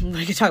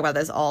we could talk about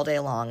this all day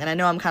long, and I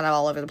know I'm kind of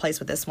all over the place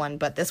with this one,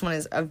 but this one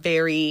is a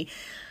very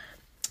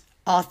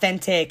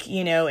authentic,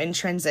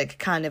 intrinsic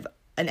kind of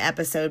an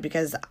episode,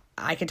 because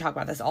I could talk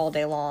about this all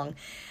day long.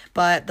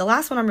 But the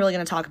last one I'm really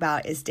going to talk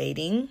about is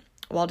dating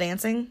while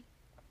dancing.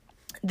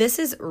 This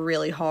is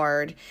really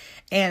hard,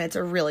 and it's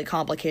a really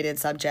complicated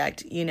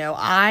subject.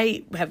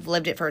 I have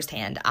lived it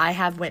firsthand.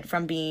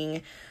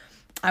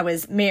 I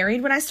was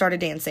married when I started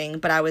dancing,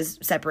 but I was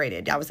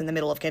separated. I was in the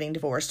middle of getting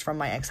divorced from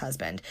my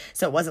ex-husband.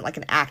 So it wasn't like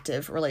an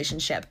active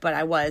relationship, but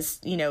I was,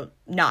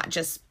 not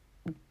just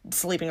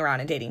sleeping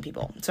around and dating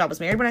people. So I was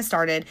married when I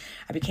started.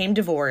 I became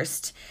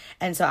divorced.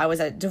 And so I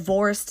was a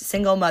divorced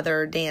single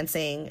mother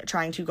dancing,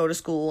 trying to go to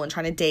school and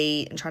trying to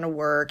date and trying to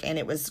work. And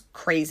it was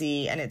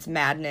crazy and it's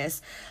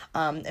madness.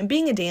 And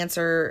being a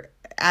dancer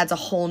adds a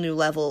whole new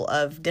level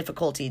of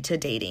difficulty to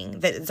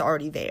dating that is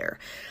already there.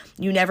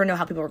 You never know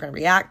how people are going to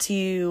react to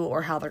you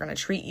or how they're going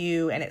to treat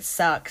you, and it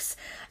sucks.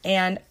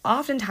 And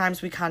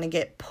oftentimes we kind of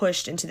get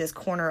pushed into this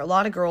corner. A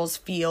lot of girls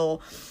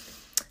feel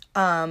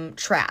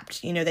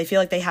trapped. They feel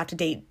like they have to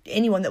date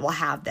anyone that will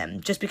have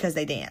them just because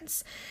they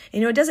dance.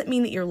 It doesn't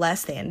mean that you're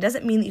less than. It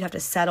doesn't mean that you have to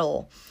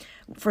settle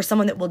for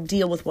someone that will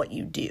deal with what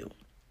you do.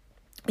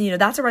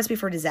 That's a recipe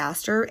for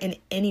disaster in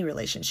any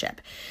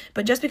relationship.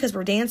 But just because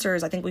we're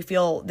dancers, I think we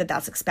feel that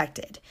that's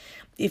expected.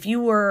 If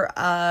you were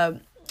a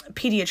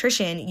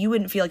pediatrician, you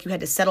wouldn't feel like you had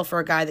to settle for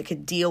a guy that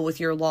could deal with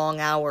your long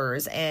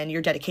hours and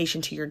your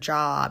dedication to your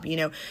job.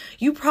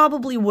 You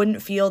probably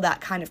wouldn't feel that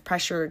kind of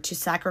pressure to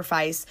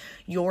sacrifice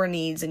your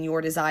needs and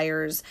your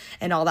desires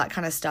and all that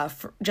kind of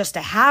stuff just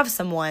to have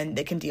someone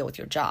that can deal with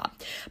your job.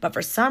 But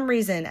for some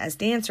reason, as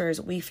dancers,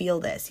 we feel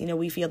this.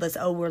 We feel this,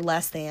 oh, we're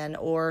less than,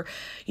 or,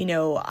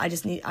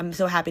 I'm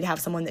so happy to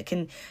have someone that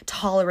can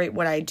tolerate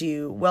what I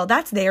do. Well,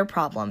 that's their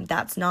problem.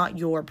 That's not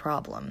your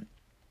problem.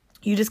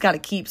 You just got to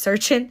keep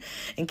searching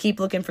and keep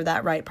looking for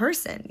that right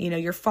person.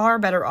 You're far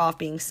better off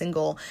being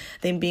single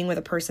than being with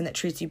a person that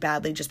treats you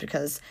badly just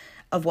because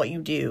of what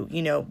you do,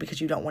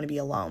 because you don't want to be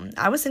alone.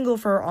 I was single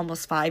for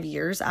almost 5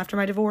 years after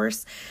my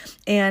divorce,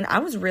 and I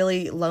was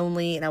really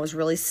lonely and I was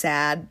really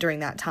sad during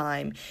that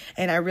time.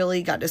 And I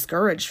really got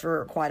discouraged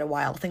for quite a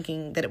while,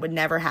 thinking that it would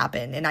never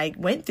happen. And I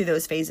went through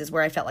those phases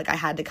where I felt like I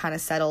had to kind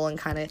of settle and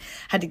kind of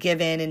had to give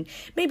in and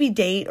maybe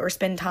date or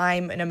spend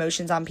time and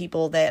emotions on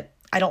people that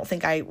I don't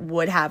think I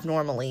would have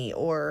normally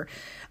or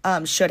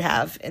should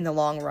have in the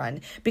long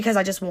run, because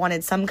I just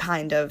wanted some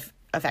kind of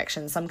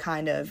affection, some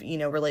kind of,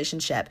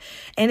 relationship.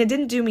 And it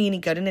didn't do me any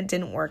good and it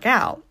didn't work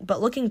out.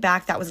 But looking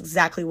back, that was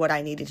exactly what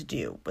I needed to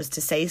do, was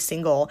to stay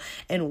single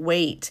and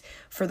wait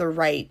for the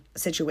right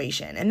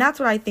situation. And that's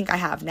what I think I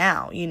have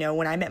now.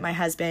 When I met my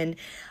husband,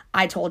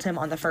 I told him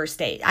on the first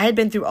date. I had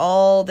been through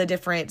all the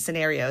different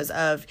scenarios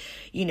of,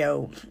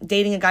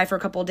 dating a guy for a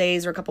couple of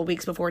days or a couple of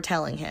weeks before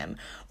telling him,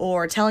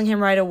 or telling him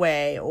right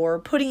away, or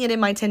putting it in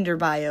my Tinder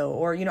bio,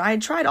 or, I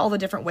had tried all the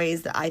different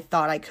ways that I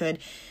thought I could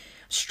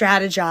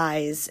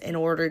strategize in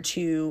order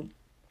to,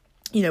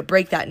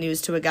 break that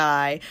news to a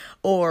guy,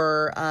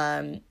 or,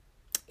 I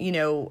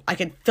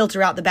could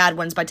filter out the bad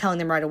ones by telling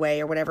them right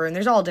away or whatever. And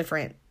there's all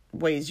different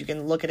ways you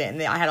can look at it.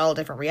 And I had all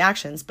different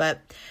reactions. But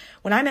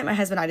when I met my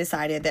husband, I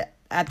decided that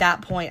at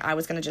that point, I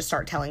was going to just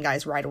start telling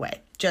guys right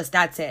away.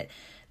 That's it.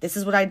 This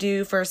is what I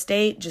do first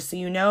date, just so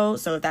you know.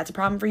 So if that's a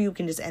problem for you, we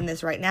can just end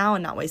this right now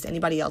and not waste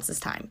anybody else's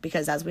time.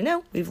 Because as we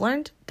know, we've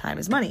learned time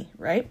is money,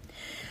 right?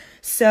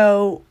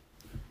 So,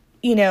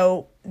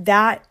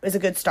 that was a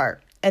good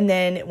start. And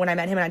then when I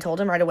met him and I told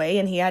him right away,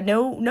 and he had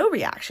no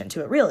reaction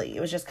to it, really.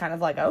 It was just kind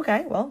of like,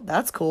 okay, well,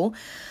 that's cool.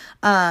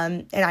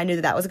 And I knew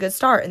that was a good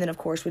start. And then, of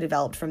course, we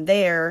developed from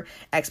there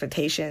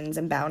expectations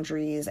and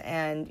boundaries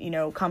and,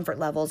 comfort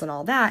levels and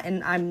all that.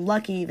 And I'm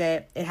lucky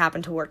that it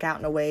happened to work out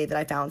in a way that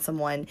I found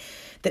someone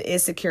that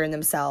is secure in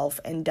themselves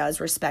and does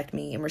respect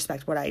me and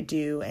respect what I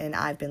do. And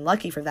I've been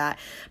lucky for that.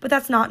 But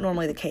that's not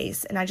normally the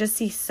case. And I just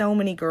see so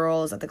many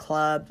girls at the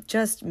club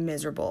just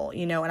miserable,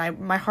 and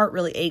my heart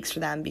really aches for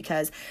them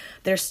because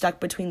they're stuck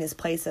between this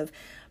place of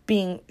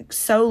being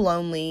so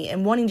lonely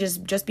and wanting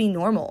just be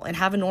normal and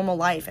have a normal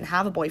life and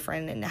have a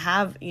boyfriend and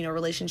have,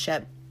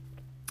 relationship,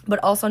 but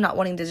also not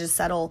wanting to just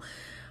settle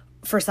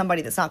for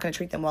somebody that's not going to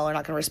treat them well or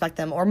not going to respect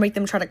them or make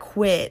them try to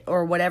quit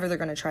or whatever they're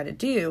going to try to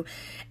do.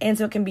 And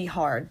so it can be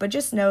hard, but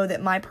just know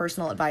that my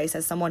personal advice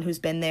as someone who's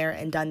been there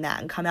and done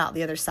that and come out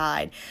the other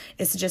side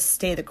is to just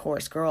stay the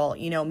course, girl.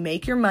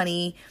 Make your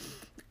money,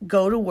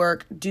 go to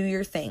work, do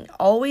your thing.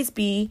 Always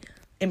be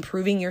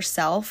improving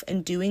yourself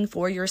and doing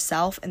for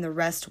yourself, and the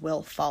rest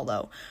will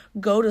follow.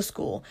 Go to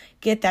school,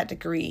 get that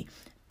degree,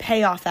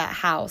 pay off that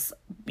house,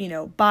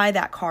 buy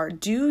that car,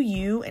 do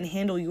you and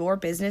handle your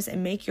business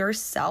and make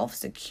yourself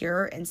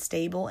secure and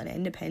stable and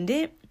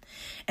independent.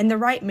 And the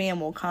right man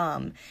will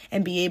come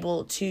and be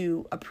able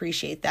to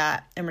appreciate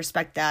that and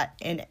respect that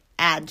and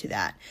add to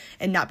that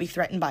and not be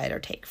threatened by it or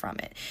take from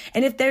it.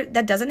 And if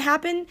that doesn't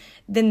happen,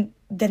 then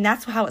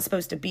that's how it's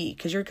supposed to be,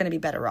 because you're going to be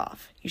better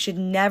off. You should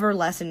never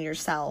lessen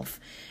yourself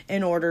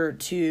in order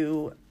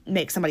to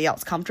make somebody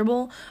else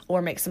comfortable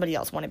or make somebody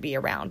else want to be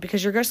around,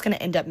 because you're just going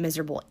to end up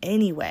miserable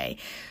anyway.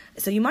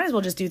 So you might as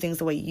well just do things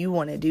the way you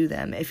want to do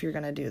them if you're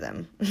going to do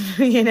them.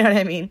 You know what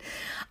I mean?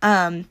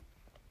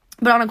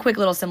 But on a quick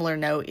little similar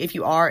note, if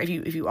you are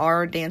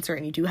a dancer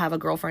and you do have a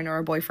girlfriend or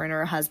a boyfriend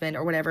or a husband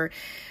or whatever,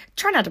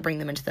 try not to bring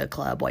them into the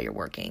club while you're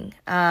working.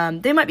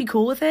 They might be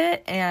cool with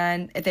it,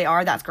 and if they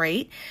are, that's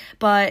great.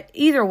 But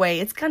either way,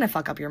 it's gonna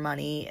fuck up your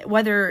money,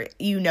 whether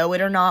you know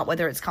it or not,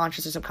 whether it's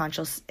conscious or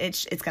subconscious.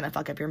 It's gonna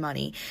fuck up your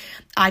money.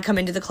 I come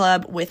into the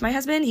club with my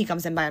husband. He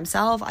comes in by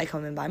himself. I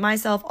come in by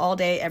myself all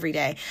day, every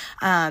day.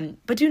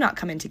 But do not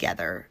come in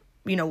together.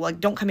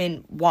 Don't come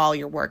in while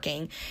you're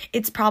working.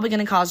 It's probably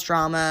going to cause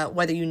drama,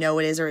 whether you know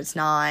it is or it's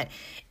not.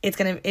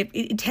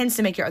 It tends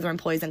to make your other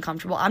employees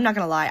uncomfortable. I'm not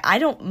going to lie. I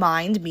don't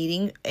mind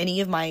meeting any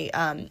of my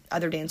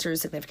other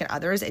dancers, significant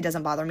others. It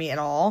doesn't bother me at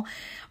all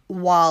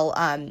while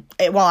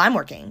I'm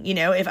working.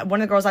 If one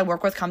of the girls I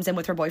work with comes in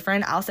with her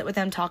boyfriend, I'll sit with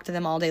them, talk to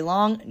them all day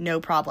long, no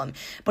problem.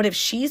 But if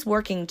she's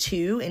working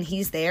too and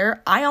he's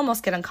there, I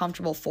almost get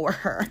uncomfortable for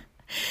her.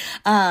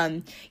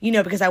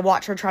 Because I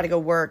watch her try to go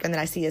work and then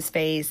I see his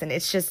face, and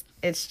it's just,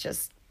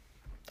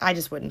 I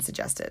just wouldn't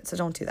suggest it. So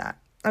don't do that.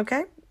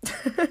 Okay.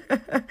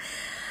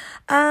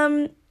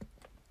 So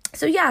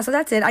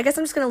that's it. I guess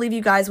I'm just going to leave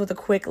you guys with a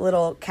quick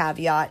little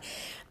caveat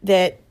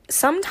that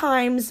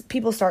sometimes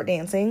people start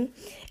dancing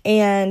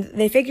and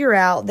they figure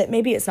out that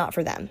maybe it's not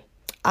for them.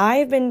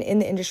 I've been in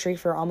the industry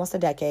for almost a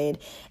decade,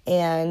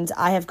 and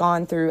I have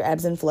gone through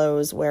ebbs and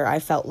flows where I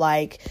felt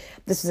like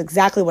this was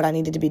exactly what I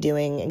needed to be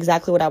doing,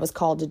 exactly what I was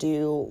called to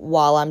do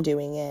while I'm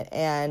doing it,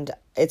 and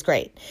it's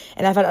great.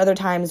 And I've had other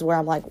times where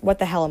I'm like, what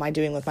the hell am I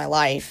doing with my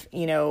life?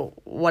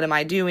 What am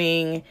I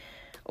doing?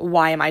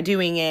 Why am I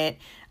doing it?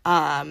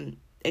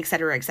 Et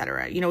cetera, et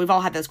cetera. We've all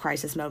had those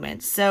crisis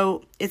moments.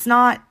 So there's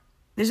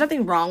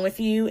nothing wrong with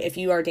you if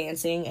you are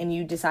dancing and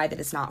you decide that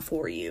it's not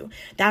for you.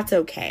 That's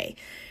okay.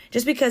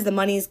 Just because the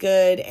money's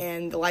good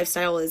and the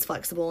lifestyle is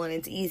flexible and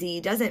it's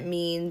easy doesn't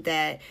mean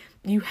that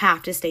you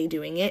have to stay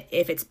doing it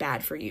if it's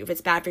bad for you. If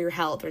it's bad for your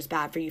health or it's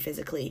bad for you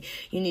physically,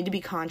 you need to be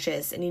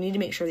conscious and you need to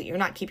make sure that you're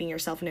not keeping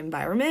yourself in an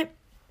environment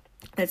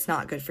It's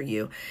not good for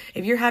you.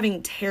 If you're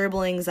having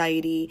terrible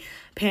anxiety,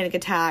 panic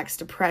attacks,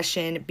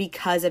 depression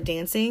because of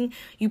dancing,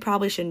 you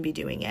probably shouldn't be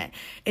doing it.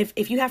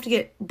 If you have to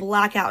get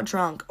blackout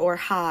drunk or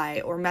high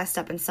or messed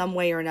up in some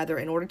way or another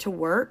in order to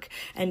work,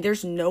 and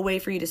there's no way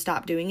for you to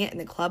stop doing it, and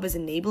the club is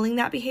enabling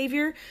that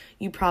behavior,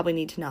 you probably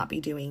need to not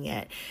be doing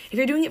it. If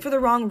you're doing it for the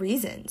wrong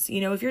reasons,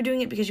 if you're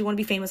doing it because you want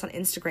to be famous on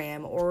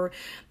Instagram or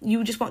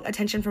you just want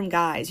attention from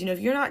guys, if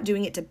you're not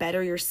doing it to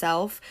better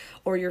yourself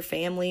or your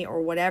family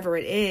or whatever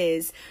it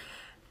is,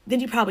 then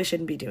you probably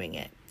shouldn't be doing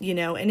it,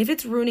 And if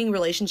it's ruining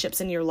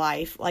relationships in your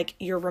life, like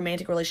your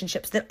romantic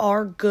relationships that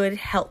are good,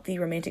 healthy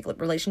romantic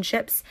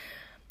relationships,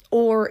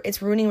 or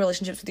it's ruining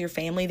relationships with your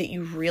family that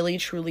you really,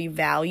 truly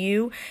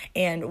value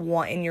and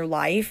want in your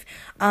life,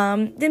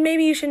 then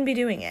maybe you shouldn't be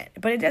doing it.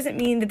 But it doesn't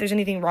mean that there's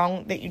anything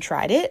wrong that you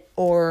tried it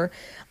or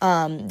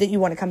that you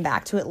want to come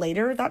back to it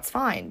later. That's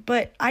fine.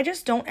 But I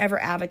just don't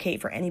ever advocate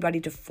for anybody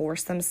to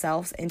force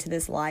themselves into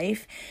this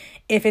life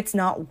if it's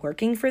not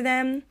working for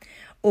them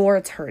or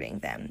it's hurting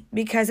them,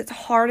 because it's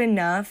hard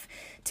enough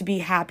to be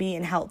happy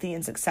and healthy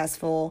and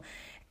successful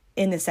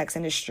in the sex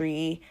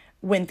industry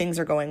when things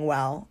are going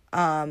well.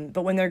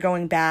 But when they're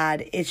going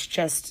bad, it's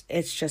just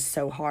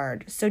so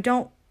hard. So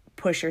don't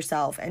push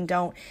yourself and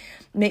don't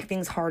make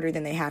things harder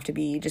than they have to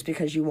be just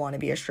because you want to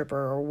be a stripper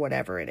or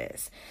whatever it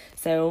is.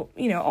 So,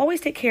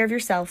 always take care of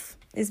yourself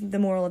is the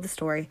moral of the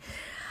story.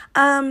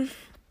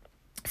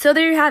 So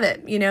there you have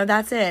it.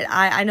 That's it.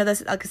 I know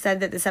this, like I said,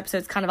 that this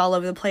episode's kind of all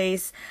over the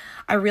place.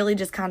 I really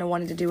just kind of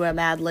wanted to do a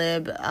Mad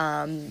Lib,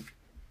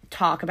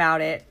 talk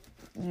about it,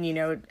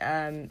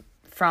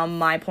 from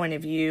my point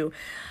of view,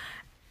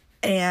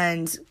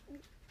 and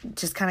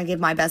just kind of give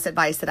my best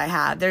advice that I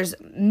have. There's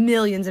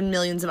millions and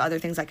millions of other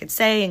things I could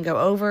say and go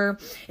over.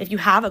 If you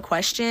have a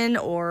question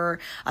or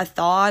a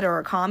thought or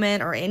a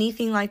comment or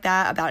anything like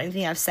that about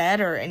anything I've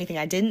said or anything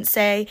I didn't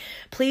say,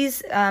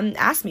 please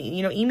ask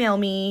me. Email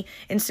me,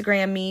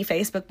 Instagram me,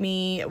 Facebook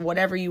me,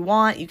 whatever you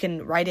want. You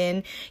can write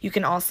in. You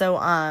can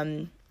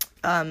also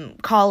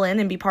call in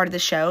and be part of the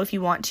show if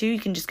you want to. You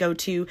can just go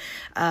to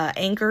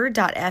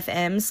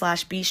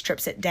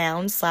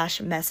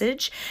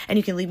anchor.fm/bstripsitdown/message, and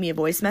you can leave me a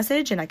voice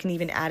message, and I can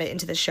even add it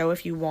into the show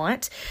if you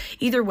want.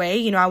 Either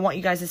way, I want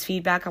you guys'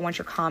 feedback. I want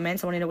your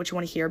comments. I want to know what you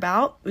want to hear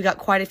about. We got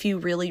quite a few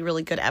really,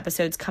 really good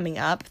episodes coming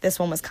up. This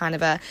one was kind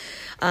of a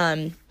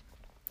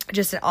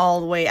just an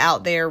all the way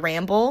out there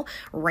rant,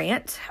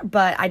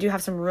 but I do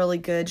have some really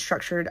good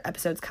structured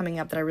episodes coming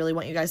up that I really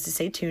want you guys to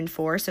stay tuned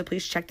for, so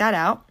please check that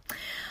out.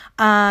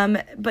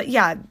 But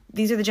yeah,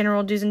 these are the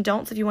general do's and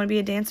don'ts if you want to be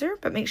a dancer,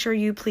 but make sure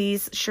you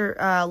please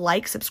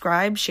like,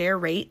 subscribe, share,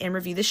 rate, and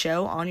review the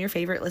show on your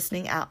favorite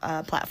listening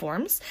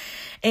platforms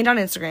and on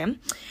Instagram,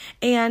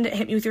 and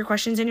hit me with your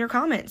questions and your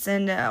comments.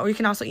 And, or you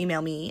can also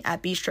email me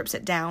at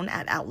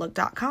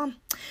bstripsitdown@outlook.com.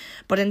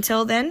 But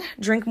until then,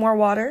 drink more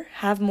water,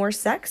 have more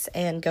sex,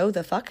 and go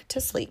the fuck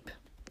to sleep.